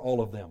for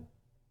all of them.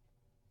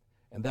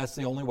 And that's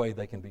the only way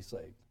they can be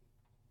saved.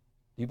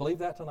 Do you believe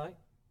that tonight?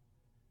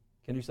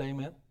 Can you say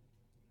amen?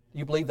 Do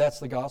you believe that's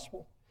the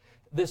gospel?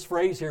 This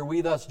phrase here,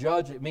 we thus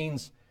judge, it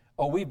means,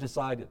 we've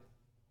decided.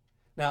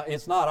 Now,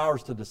 it's not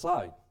ours to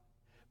decide.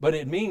 But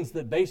it means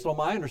that based on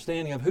my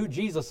understanding of who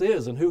Jesus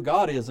is and who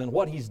God is and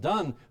what He's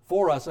done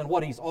for us and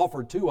what He's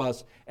offered to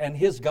us and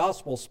His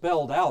gospel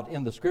spelled out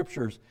in the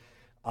Scriptures,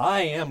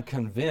 I am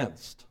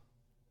convinced.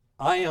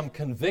 I am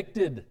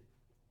convicted.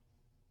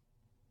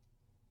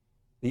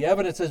 The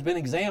evidence has been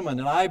examined,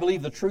 and I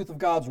believe the truth of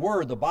God's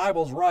Word. The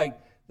Bible's right.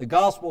 The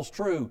gospel's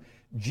true.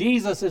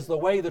 Jesus is the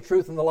way, the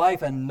truth, and the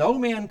life, and no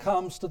man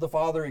comes to the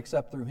Father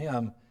except through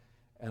Him.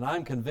 And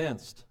I'm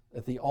convinced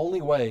that the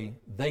only way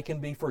they can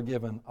be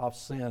forgiven of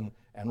sin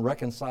and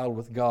reconciled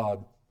with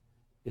God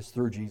is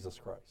through Jesus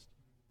Christ.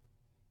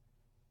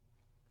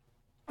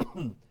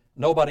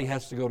 Nobody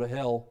has to go to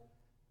hell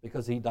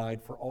because He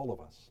died for all of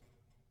us.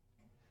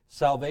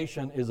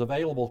 Salvation is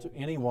available to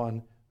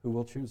anyone who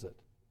will choose it.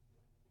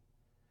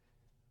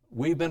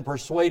 We've been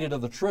persuaded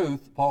of the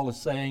truth, Paul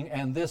is saying,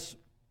 and this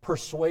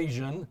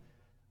persuasion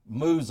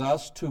moves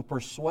us to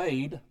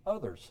persuade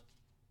others.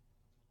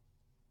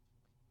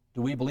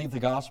 Do we believe the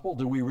gospel?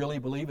 Do we really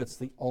believe it's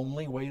the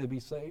only way to be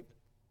saved?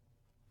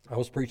 I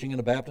was preaching in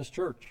a Baptist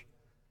church,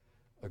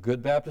 a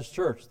good Baptist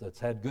church that's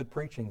had good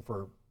preaching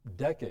for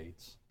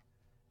decades.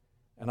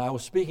 And I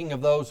was speaking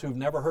of those who've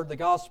never heard the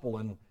gospel,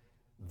 and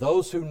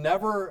those who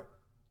never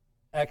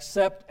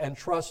accept and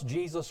trust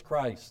Jesus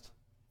Christ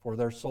for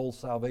their soul's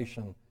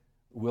salvation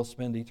will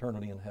spend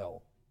eternity in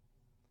hell.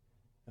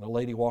 And a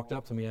lady walked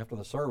up to me after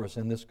the service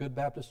in this good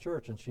Baptist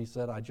church, and she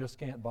said, I just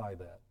can't buy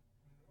that.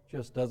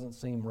 Just doesn't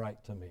seem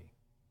right to me.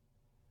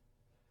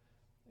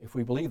 If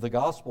we believe the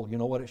gospel, you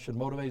know what it should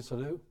motivate us to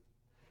do?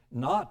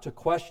 Not to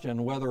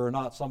question whether or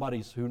not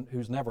somebody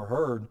who's never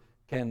heard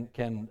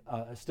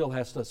still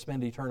has to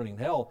spend eternity in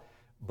hell,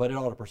 but it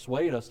ought to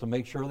persuade us to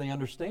make sure they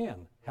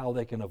understand how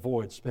they can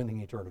avoid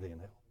spending eternity in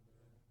hell.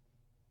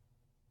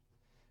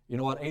 You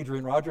know what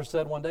Adrian Rogers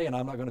said one day, and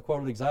I'm not going to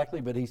quote it exactly,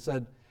 but he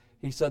said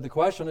the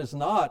question is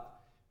not,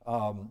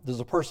 does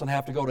a person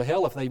have to go to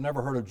hell if they've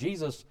never heard of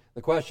Jesus?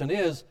 The question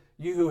is,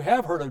 you who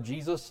have heard of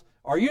Jesus,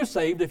 are you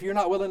saved if you're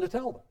not willing to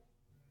tell them?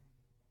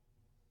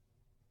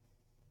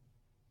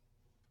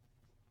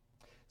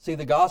 See,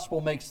 the gospel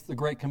makes the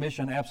Great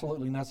Commission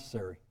absolutely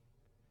necessary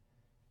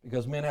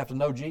because men have to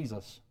know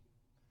Jesus,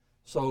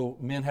 so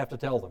men have to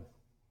tell them.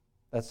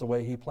 That's the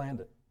way He planned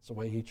it. It's the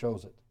way He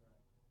chose it.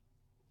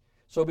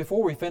 So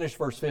before we finish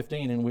verse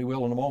 15, and we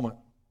will in a moment,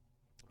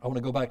 I want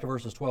to go back to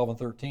verses 12 and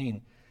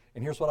 13,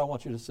 and here's what I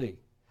want you to see.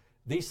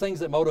 These things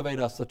that motivate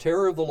us, the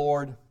terror of the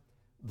Lord,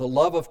 the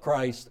love of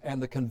Christ,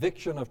 and the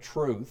conviction of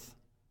truth,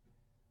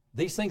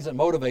 these things that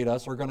motivate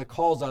us are going to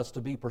cause us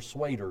to be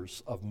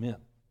persuaders of men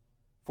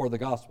for the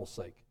gospel's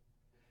sake.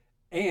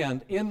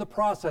 And in the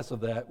process of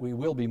that, we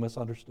will be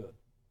misunderstood.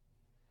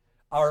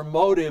 Our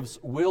motives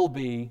will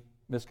be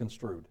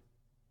misconstrued.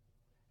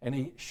 And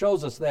he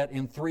shows us that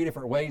in three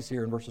different ways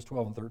here in verses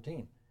 12 and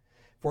 13.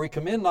 For we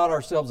commend not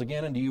ourselves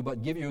again unto you,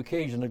 but give you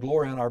occasion to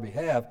glory on our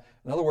behalf.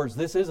 In other words,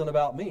 this isn't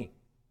about me.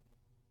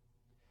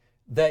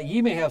 That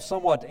ye may have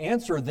somewhat to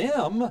answer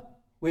them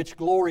which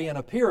glory in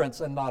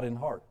appearance and not in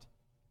heart.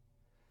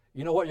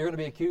 You know what you're going to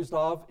be accused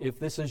of if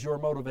this is your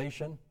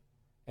motivation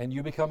and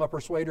you become a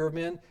persuader of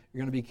men?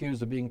 You're going to be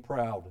accused of being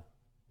proud.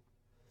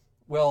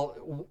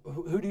 Well,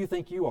 who do you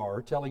think you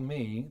are telling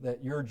me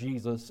that your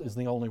Jesus is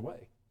the only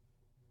way?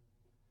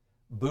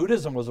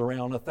 Buddhism was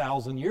around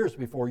 1,000 years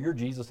before your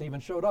Jesus even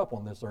showed up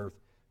on this earth.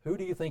 Who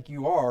do you think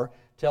you are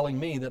telling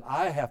me that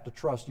I have to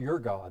trust your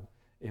God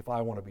if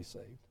I want to be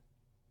saved?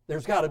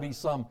 There's got to be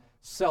some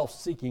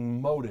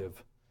self-seeking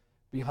motive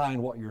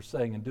behind what you're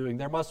saying and doing.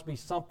 There must be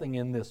something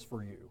in this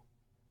for you.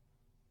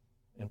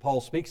 And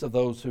Paul speaks of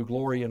those who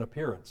glory in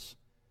appearance,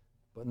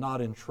 but not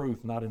in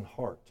truth, not in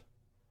heart.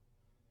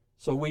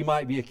 So we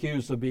might be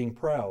accused of being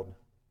proud.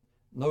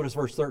 Notice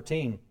verse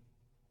 13.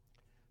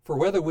 For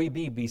whether we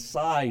be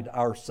beside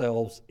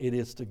ourselves, it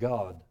is to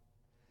God.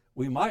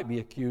 We might be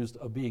accused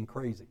of being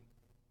crazy.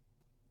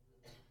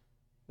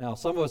 Now,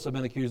 some of us have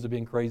been accused of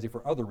being crazy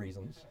for other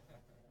reasons.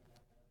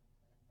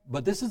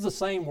 But this is the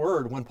same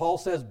word. When Paul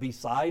says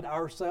beside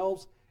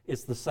ourselves,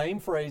 it's the same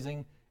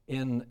phrasing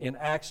in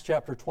Acts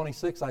chapter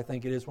 26, I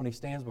think it is, when he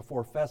stands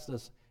before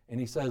Festus and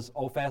he says,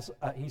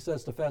 he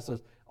says to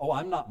Festus,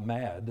 I'm not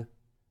mad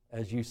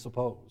as you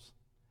suppose.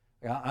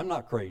 I'm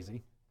not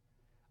crazy.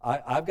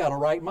 I've got a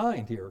right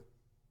mind here.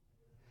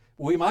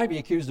 We might be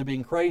accused of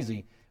being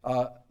crazy,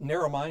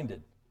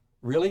 narrow-minded.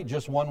 Really?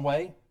 Just one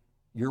way?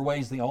 Your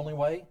way's the only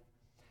way?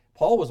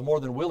 Paul was more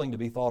than willing to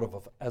be thought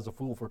of as a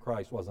fool for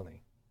Christ, wasn't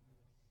he?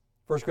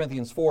 1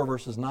 Corinthians 4,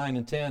 verses 9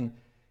 and 10,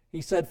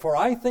 he said, For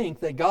I think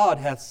that God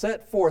hath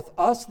set forth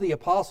us the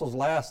apostles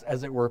last,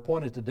 as it were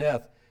appointed to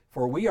death,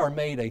 for we are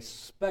made a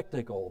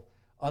spectacle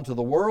unto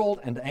the world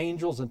and to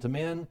angels and to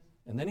men.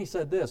 And then he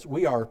said this,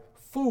 we are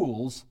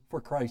fools for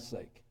Christ's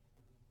sake.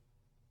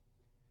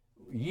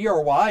 Ye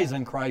are wise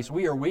in Christ,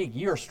 we are weak.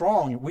 Ye are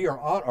strong, ye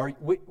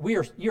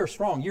are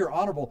strong, ye are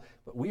honorable,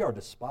 but we are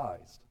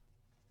despised.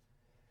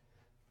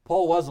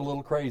 Paul was a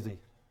little crazy.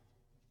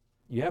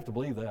 You have to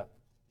believe that.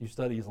 You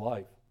study his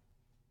life.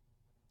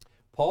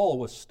 Paul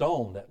was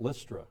stoned at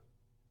Lystra,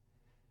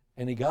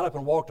 and he got up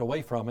and walked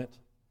away from it,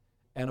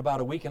 And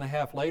about a week and a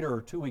half later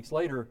or 2 weeks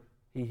later,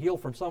 he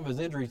healed from some of his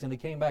injuries and he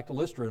came back to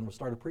Lystra and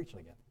started preaching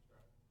again.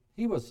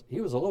 He was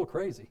a little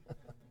crazy.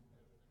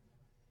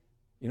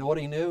 You know what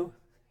he knew?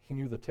 He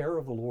knew the terror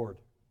of the Lord.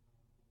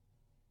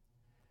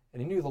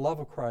 And he knew the love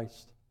of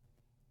Christ.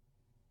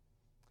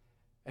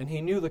 And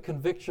he knew the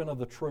conviction of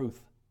the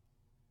truth.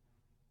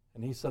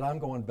 And he said, I'm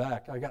going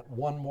back. I got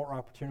one more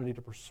opportunity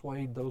to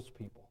persuade those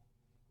people.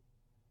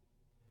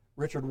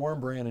 Richard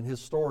Wurmbrand, in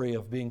his story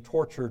of being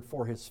tortured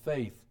for his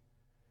faith,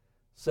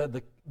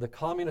 said the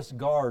communist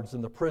guards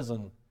in the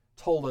prison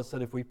told us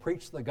that if we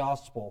preached the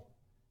gospel,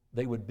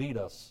 they would beat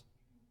us.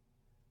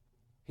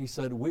 He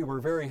said, we were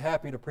very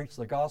happy to preach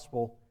the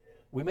gospel.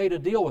 We made a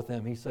deal with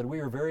them. He said, we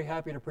were very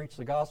happy to preach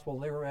the gospel,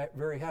 and they were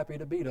very happy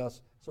to beat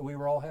us, so we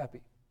were all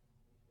happy.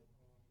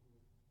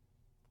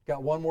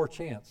 Got one more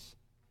chance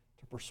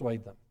to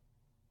persuade them.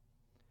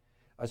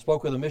 I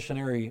spoke with a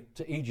missionary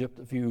to Egypt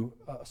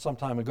some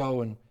time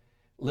ago, and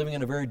living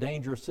in a very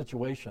dangerous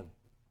situation.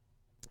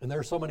 And there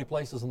are so many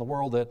places in the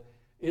world that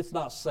it's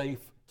not safe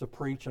to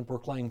preach and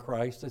proclaim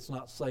Christ. It's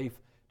not safe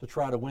to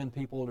try to win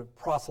people, to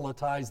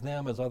proselytize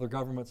them, as other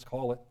governments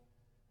call it.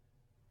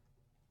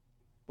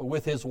 But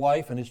with his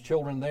wife and his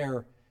children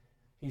there,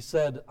 he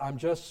said, I'm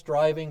just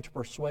striving to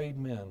persuade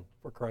men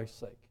for Christ's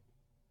sake.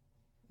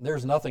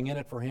 There's nothing in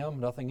it for him,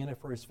 nothing in it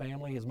for his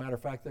family. As a matter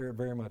of fact, they're at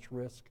very much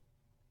risk.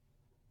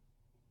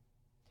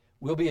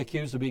 We'll be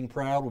accused of being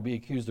proud. We'll be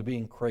accused of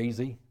being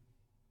crazy.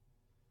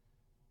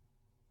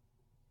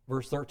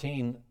 Verse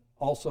 13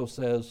 also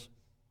says,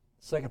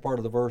 second part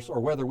of the verse, or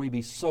whether we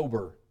be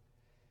sober,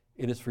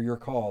 it is for your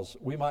cause.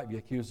 We might be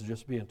accused of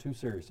just being too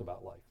serious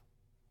about life.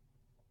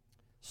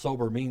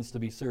 Sober means to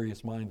be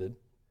serious-minded.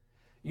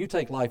 You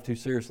take life too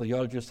seriously, you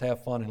ought to just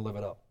have fun and live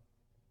it up.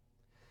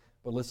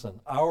 But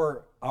listen,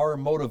 our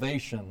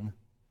motivation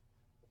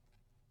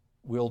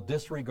will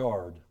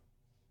disregard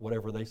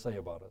whatever they say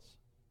about us.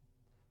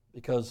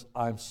 Because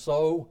I'm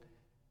so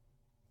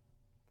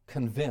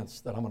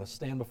convinced that I'm going to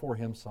stand before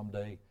Him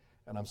someday,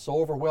 and I'm so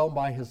overwhelmed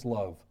by His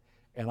love,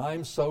 and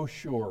I'm so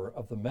sure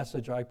of the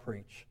message I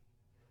preach,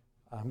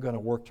 I'm going to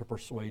work to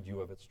persuade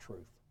you of its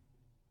truth.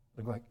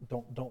 Like,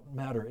 don't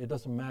matter. It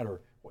doesn't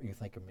matter what you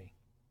think of me.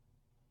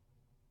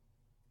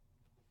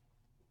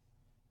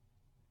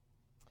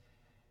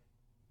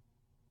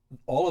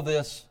 All of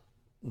this,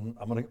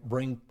 I'm going to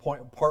bring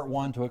part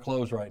one to a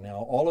close right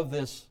now. All of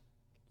this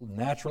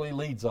naturally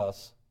leads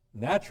us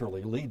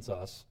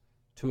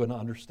to an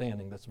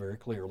understanding that's very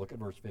clear. Look at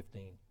verse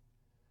 15.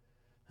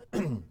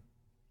 And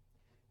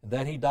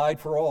that He died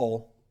for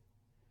all,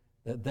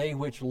 that they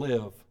which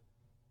live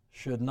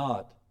should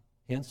not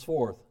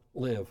henceforth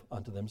live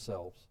unto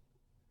themselves,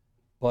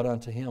 but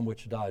unto Him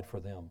which died for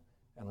them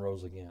and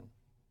rose again.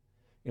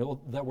 You know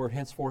what that word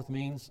henceforth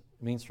means?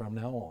 It means from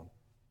now on.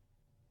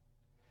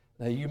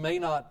 Now, you may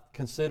not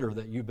consider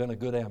that you've been a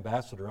good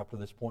ambassador up to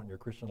this point in your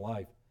Christian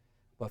life,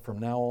 but from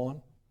now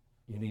on,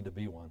 you need to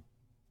be one.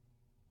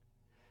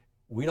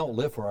 We don't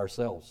live for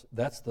ourselves.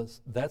 That's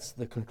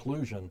the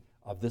conclusion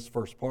of this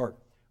first part.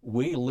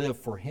 We live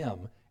for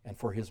Him and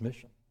for His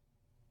mission.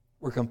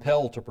 We're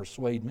compelled to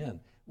persuade men.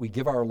 We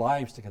give our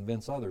lives to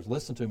convince others.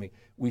 Listen to me.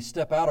 We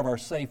step out of our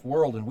safe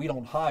world and we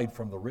don't hide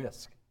from the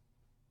risk.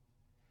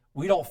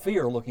 We don't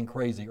fear looking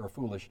crazy or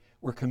foolish.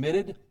 We're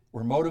committed,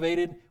 we're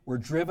motivated, we're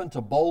driven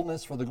to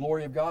boldness for the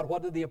glory of God.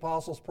 What did the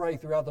apostles pray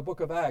throughout the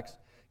book of Acts?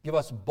 Give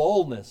us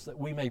boldness that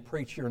we may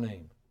preach your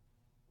name.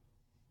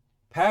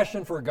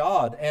 Passion for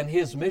God and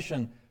His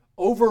mission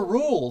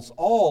overrules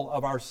all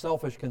of our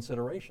selfish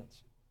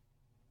considerations.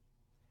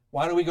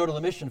 Why do we go to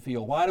the mission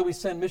field? Why do we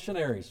send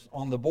missionaries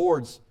on the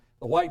boards,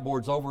 the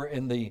whiteboards over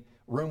in the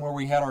room where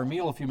we had our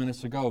meal a few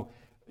minutes ago?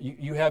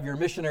 You have your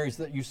missionaries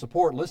that you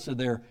support listed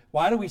there.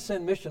 Why do we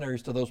send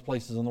missionaries to those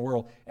places in the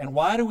world? And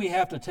why do we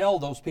have to tell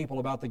those people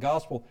about the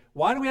gospel?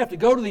 Why do we have to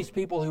go to these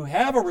people who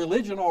have a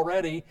religion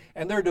already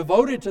and they're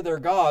devoted to their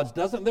gods?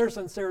 Doesn't their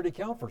sincerity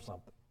count for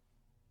something?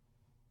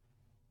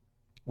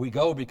 We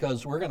go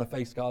because we're going to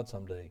face God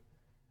someday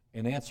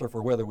and answer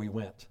for whether we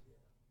went.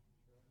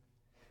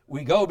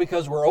 We go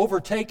because we're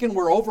overtaken,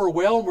 we're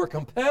overwhelmed, we're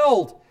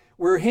compelled.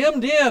 We're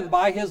hemmed in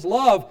by His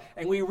love,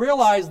 and we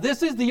realize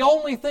this is the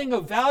only thing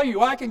of value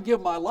I can give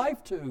my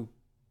life to.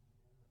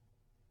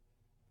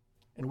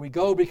 And we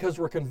go because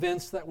we're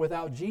convinced that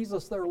without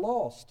Jesus they're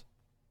lost,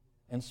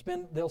 and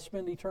they'll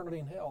spend eternity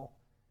in hell.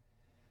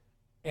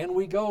 And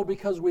we go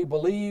because we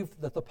believe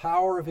that the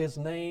power of His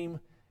name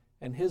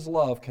and His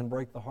love can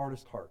break the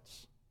hardest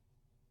hearts,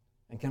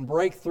 and can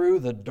break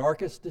through the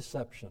darkest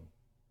deception,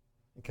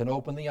 and can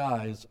open the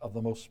eyes of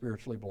the most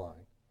spiritually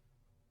blind.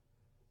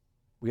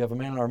 We have a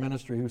man in our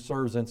ministry who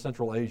serves in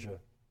Central Asia,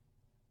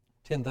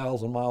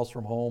 10,000 miles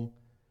from home.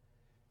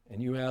 And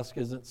you ask,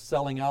 is it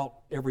selling out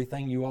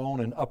everything you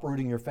own and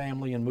uprooting your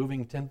family and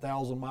moving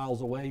 10,000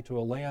 miles away to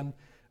a land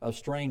of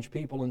strange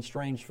people and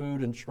strange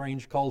food and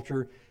strange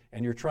culture,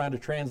 and you're trying to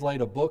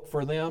translate a book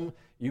for them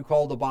you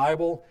call the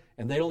Bible,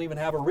 and they don't even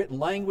have a written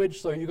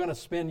language, so you're going to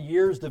spend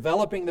years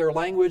developing their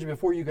language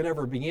before you could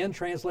ever begin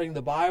translating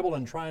the Bible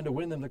and trying to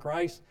win them to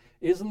Christ?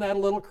 Isn't that a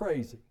little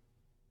crazy?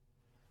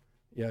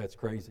 Yeah, it's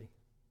crazy.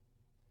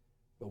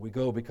 But we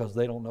go because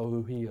they don't know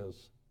who He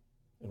is,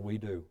 and we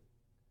do.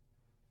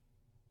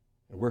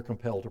 And we're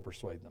compelled to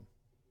persuade them.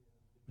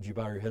 Would you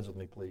bow your heads with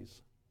me,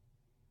 please?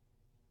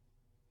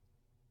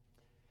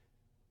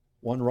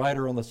 One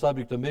writer on the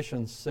subject of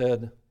missions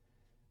said,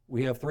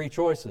 we have three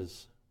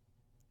choices: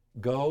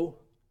 go,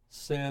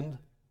 send,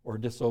 or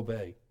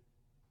disobey.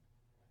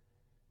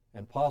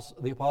 And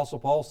the Apostle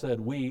Paul said,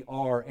 we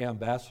are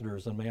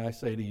ambassadors. And may I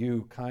say to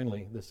you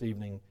kindly this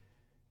evening,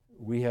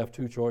 we have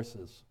two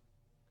choices.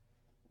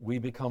 We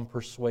become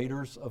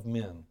persuaders of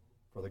men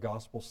for the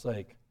gospel's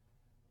sake,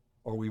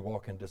 or we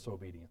walk in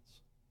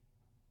disobedience.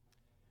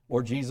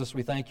 Lord Jesus,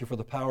 we thank you for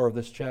the power of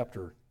this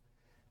chapter.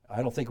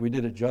 I don't think we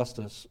did it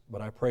justice,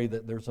 but I pray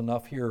that there's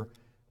enough here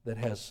that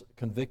has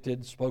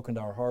convicted, spoken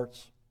to our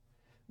hearts.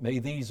 May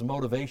these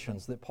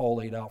motivations that Paul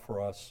laid out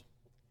for us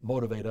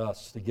motivate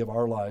us to give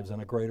our lives in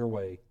a greater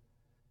way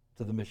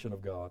to the mission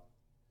of God.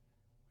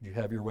 Would you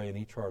have your way in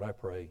each heart, I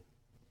pray.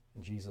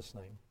 In Jesus'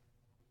 name.